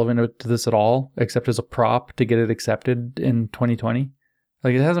been relevant to this at all, except as a prop to get it accepted in 2020.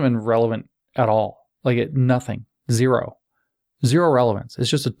 Like, it hasn't been relevant at all. Nothing. Zero relevance. It's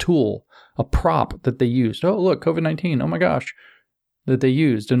just a tool, a prop that they used. Oh, look, COVID-19. Oh my gosh. That they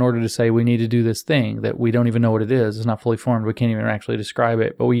used in order to say we need to do this thing that we don't even know what it is. It's not fully formed. We can't even actually describe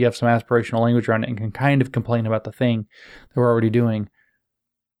it, but we have some aspirational language around it and can kind of complain about the thing that we're already doing.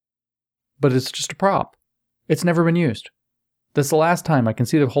 But it's just a prop. It's never been used. That's the last time. I can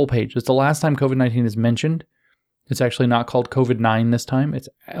see the whole page. It's the last time COVID-19 is mentioned. It's actually not called COVID-9 this time. It's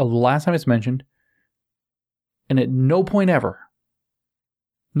the last time it's mentioned. And at no point ever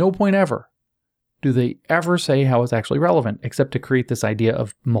do they ever say how it's actually relevant, except to create this idea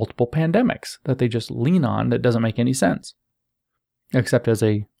of multiple pandemics that they just lean on that doesn't make any sense, except as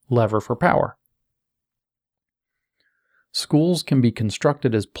a lever for power. Schools can be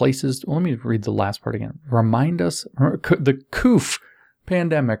constructed as places. Let me read the last part again. The COOF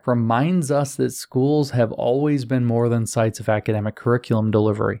pandemic reminds us that schools have always been more than sites of academic curriculum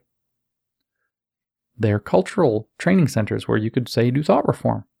delivery. They're cultural training centers where you could say do thought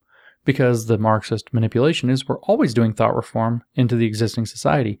reform. Because the Marxist manipulation is we're always doing thought reform into the existing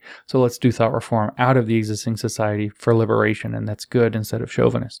society. So let's do thought reform out of the existing society for liberation, and that's good instead of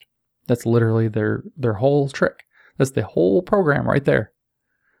chauvinist. That's literally their whole trick. That's the whole program right there.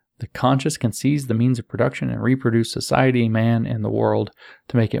 The conscious can seize the means of production and reproduce society, man, and the world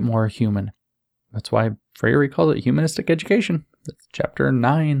to make it more human. That's why Freire calls it humanistic education. That's chapter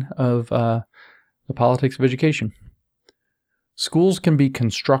 9 of The Politics of Education. Schools can be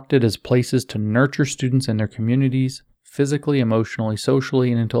constructed as places to nurture students and their communities, physically, emotionally,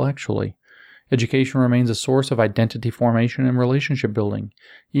 socially, and intellectually. Education remains a source of identity formation and relationship building.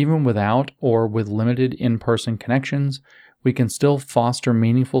 Even without or with limited in-person connections, we can still foster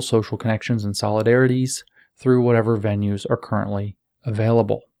meaningful social connections and solidarities through whatever venues are currently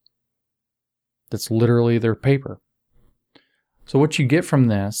available. That's literally their paper. So what you get from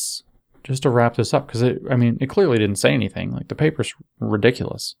this, just to wrap this up, because it clearly didn't say anything. Like, the paper's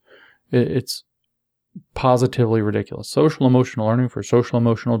ridiculous. It's positively ridiculous. Social emotional learning for social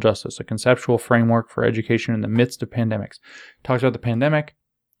emotional justice, a conceptual framework for education in the midst of pandemics. Talks about the pandemic,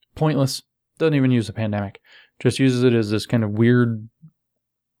 pointless, doesn't even use the pandemic, just uses it as this kind of weird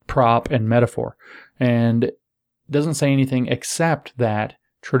prop and metaphor, and doesn't say anything except that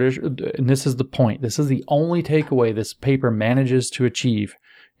tradition. And this is the point. This is the only takeaway this paper manages to achieve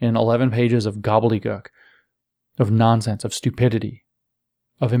in 11 pages of gobbledygook, of nonsense, of stupidity,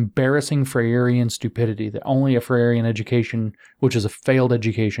 of embarrassing Freirean stupidity that only a Freirean education, which is a failed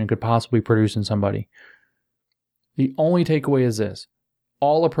education, could possibly produce in somebody. The only takeaway is this.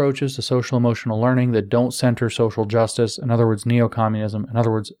 All approaches to social emotional learning that don't center social justice, in other words, neo-communism, in other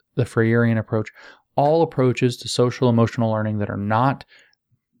words, the Freirean approach, all approaches to social emotional learning that are not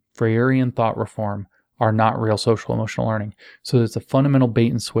Freirean thought reform are not real social emotional learning. So it's a fundamental bait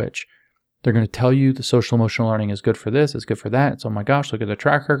and switch. They're going to tell you the social emotional learning is good for this, it's good for that. It's, oh my gosh, look at the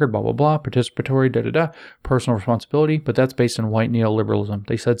track record, blah, blah, blah, participatory, personal responsibility. But that's based on white neoliberalism.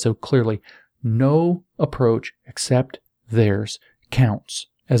 They said so clearly. No approach except theirs counts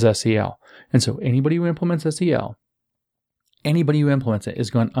as SEL. And so anybody who implements SEL, anybody who implements it is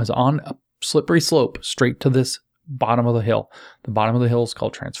on a slippery slope straight to this bottom of the hill. The bottom of the hill is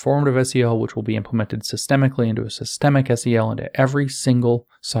called transformative SEL, which will be implemented systemically into a systemic SEL into every single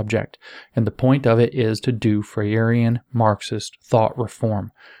subject. And the point of it is to do Freirean Marxist thought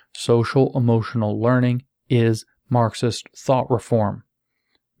reform. Social emotional learning is Marxist thought reform.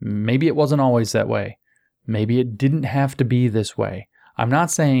 Maybe it wasn't always that way. Maybe it didn't have to be this way. I'm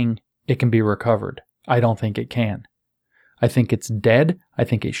not saying it can be recovered. I don't think it can. I think it's dead. I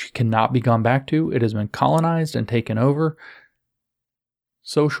think it cannot be gone back to. It has been colonized and taken over.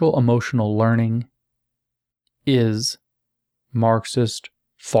 Social emotional learning is Marxist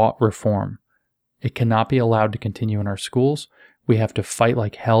thought reform. It cannot be allowed to continue in our schools. We have to fight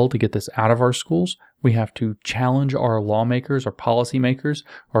like hell to get this out of our schools. We have to challenge our lawmakers, our policymakers,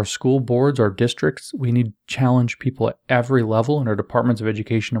 our school boards, our districts. We need to challenge people at every level in our departments of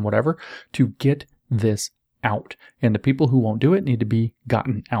education and whatever to get this out. And the people who won't do it need to be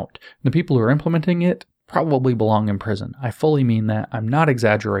gotten out. The people who are implementing it probably belong in prison. I fully mean that. I'm not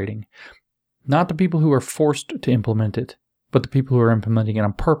exaggerating. Not the people who are forced to implement it, but the people who are implementing it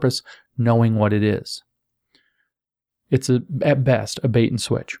on purpose, knowing what it is. It's at best a bait and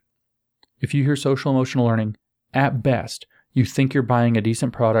switch. If you hear social emotional learning, at best, you think you're buying a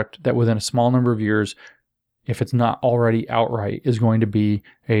decent product that within a small number of years, if it's not already outright, is going to be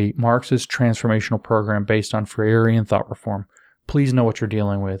a Marxist transformational program based on Freirean thought reform. Please know what you're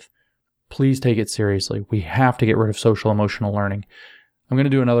dealing with. Please take it seriously. We have to get rid of social emotional learning. I'm going to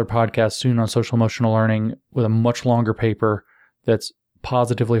do another podcast soon on social emotional learning with a much longer paper that's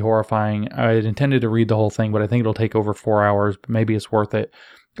positively horrifying. I had intended to read the whole thing, but I think it'll take over 4 hours, but maybe it's worth it.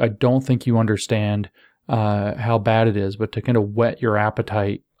 I don't think you understand how bad it is, but to kind of whet your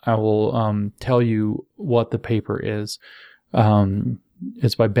appetite, I will tell you what the paper is.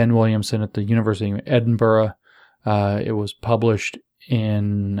 It's by Ben Williamson at the University of Edinburgh. It was published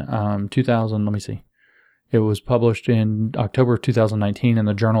in 2000, let me see. It was published in October of 2019 in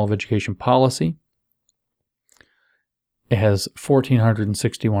the Journal of Education Policy. It has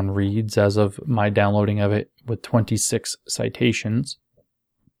 1,461 reads as of my downloading of it, with 26 citations.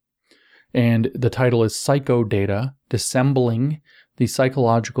 And the title is Psychodata, Dissembling the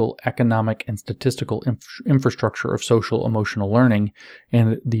Psychological, Economic, and Statistical Infrastructure of Social Emotional Learning.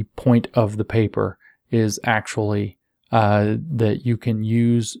 And the point of the paper is actually that you can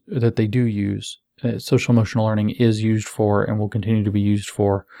use, that they do use, social emotional learning is used for and will continue to be used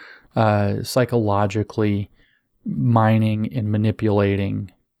for psychologically mining and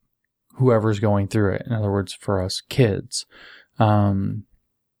manipulating whoever's going through it. In other words, for us kids.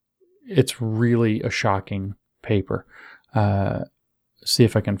 It's really a shocking paper. See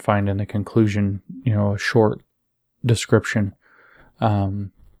if I can find in the conclusion, a short description.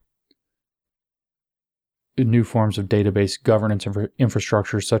 New forms of database governance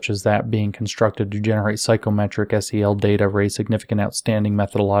infrastructure, such as that being constructed to generate psychometric SEL data, raise significant outstanding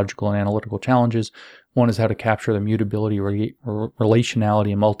methodological and analytical challenges. One is how to capture the mutability,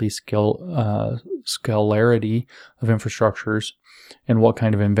 relationality, and multi-scalarity of infrastructures, and what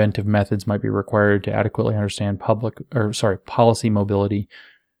kind of inventive methods might be required to adequately understand policy mobility.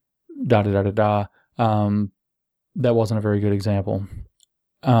 That wasn't a very good example.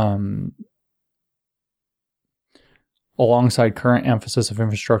 Alongside current emphasis of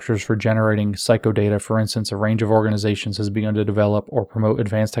infrastructures for generating psychodata, for instance, a range of organizations has begun to develop or promote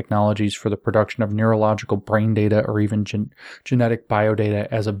advanced technologies for the production of neurological brain data or even genetic biodata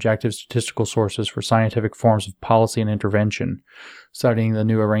as objective statistical sources for scientific forms of policy and intervention. Studying the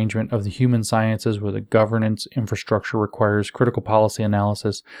new arrangement of the human sciences with a governance infrastructure requires critical policy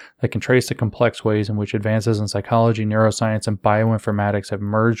analysis that can trace the complex ways in which advances in psychology, neuroscience, and bioinformatics have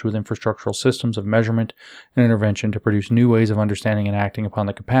merged with infrastructural systems of measurement and intervention to produce new ways of understanding and acting upon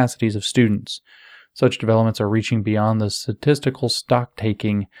the capacities of students. Such developments are reaching beyond the statistical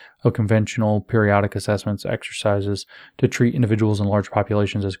stock-taking of conventional periodic assessments exercises to treat individuals and large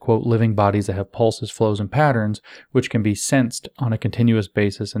populations as, quote, living bodies that have pulses, flows, and patterns, which can be sensed on a continuous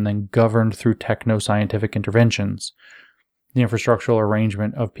basis and then governed through techno-scientific interventions. The infrastructural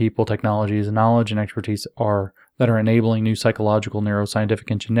arrangement of people, technologies, knowledge, and expertise that are enabling new psychological,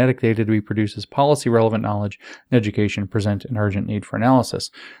 neuroscientific, and genetic data to be produced as policy-relevant knowledge and education present an urgent need for analysis.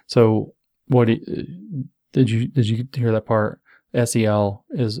 So, what did you hear that part? SEL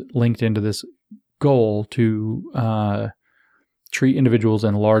is linked into this goal to treat individuals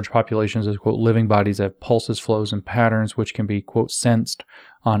and large populations as, quote, living bodies that have pulses, flows, and patterns, which can be, quote, sensed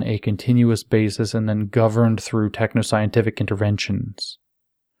on a continuous basis and then governed through technoscientific interventions.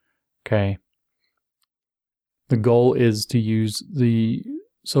 Okay. The goal is to use the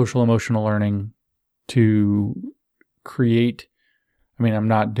social emotional learning to create. I'm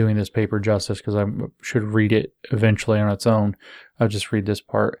not doing this paper justice because I should read it eventually on its own. I'll just read this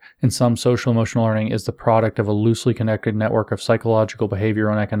part. In sum, social emotional learning is the product of a loosely connected network of psychological,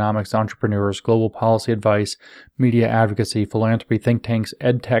 behavioral, and economics entrepreneurs, global policy advice, media advocacy, philanthropy, think tanks,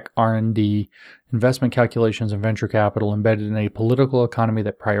 edtech, R&D, investment calculations, and venture capital embedded in a political economy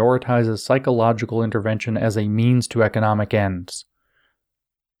that prioritizes psychological intervention as a means to economic ends.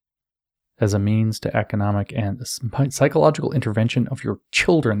 as a means to economic and psychological intervention of your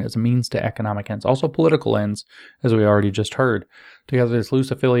children as a means to economic ends, also political ends, as we already just heard. Together, this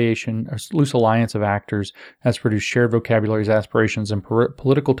loose affiliation or loose alliance of actors has produced shared vocabularies, aspirations, and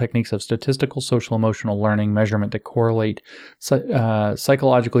political techniques of statistical, social, emotional learning measurement that correlate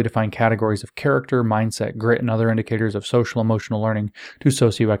psychologically defined categories of character, mindset, grit, and other indicators of social, emotional learning to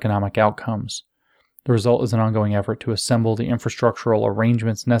socioeconomic outcomes. The result is an ongoing effort to assemble the infrastructural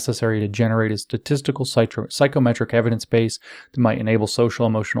arrangements necessary to generate a statistical psychometric evidence base that might enable social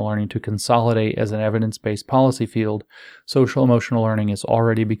emotional learning to consolidate as an evidence-based policy field. Social emotional learning is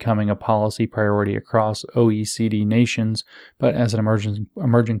already becoming a policy priority across OECD nations, but as an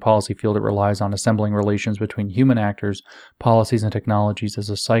emerging policy field, it relies on assembling relations between human actors, policies, and technologies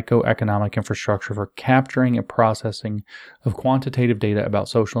as a psychoeconomic infrastructure for capturing and processing of quantitative data about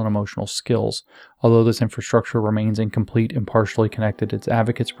social and emotional skills. Although this infrastructure remains incomplete and partially connected, its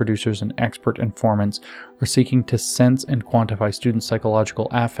advocates, producers, and expert informants are seeking to sense and quantify students' psychological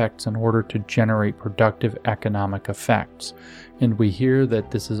affects in order to generate productive economic effects. And we hear that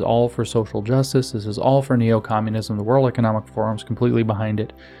this is all for social justice, this is all for neo-communism, the World Economic Forum is completely behind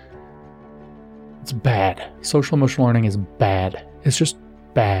it. It's bad. Social emotional learning is bad. It's just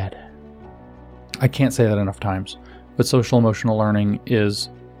bad. I can't say that enough times, but social emotional learning is,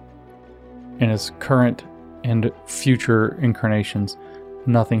 in its current and future incarnations,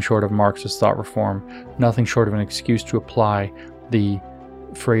 nothing short of Marxist thought reform, nothing short of an excuse to apply the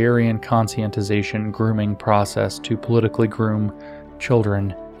Freirean conscientization grooming process to politically groom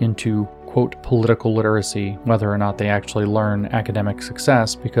children into, quote, political literacy, whether or not they actually learn academic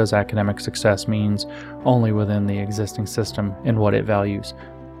success, because academic success means only within the existing system and what it values.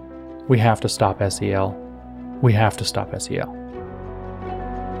 We have to stop SEL. We have to stop SEL.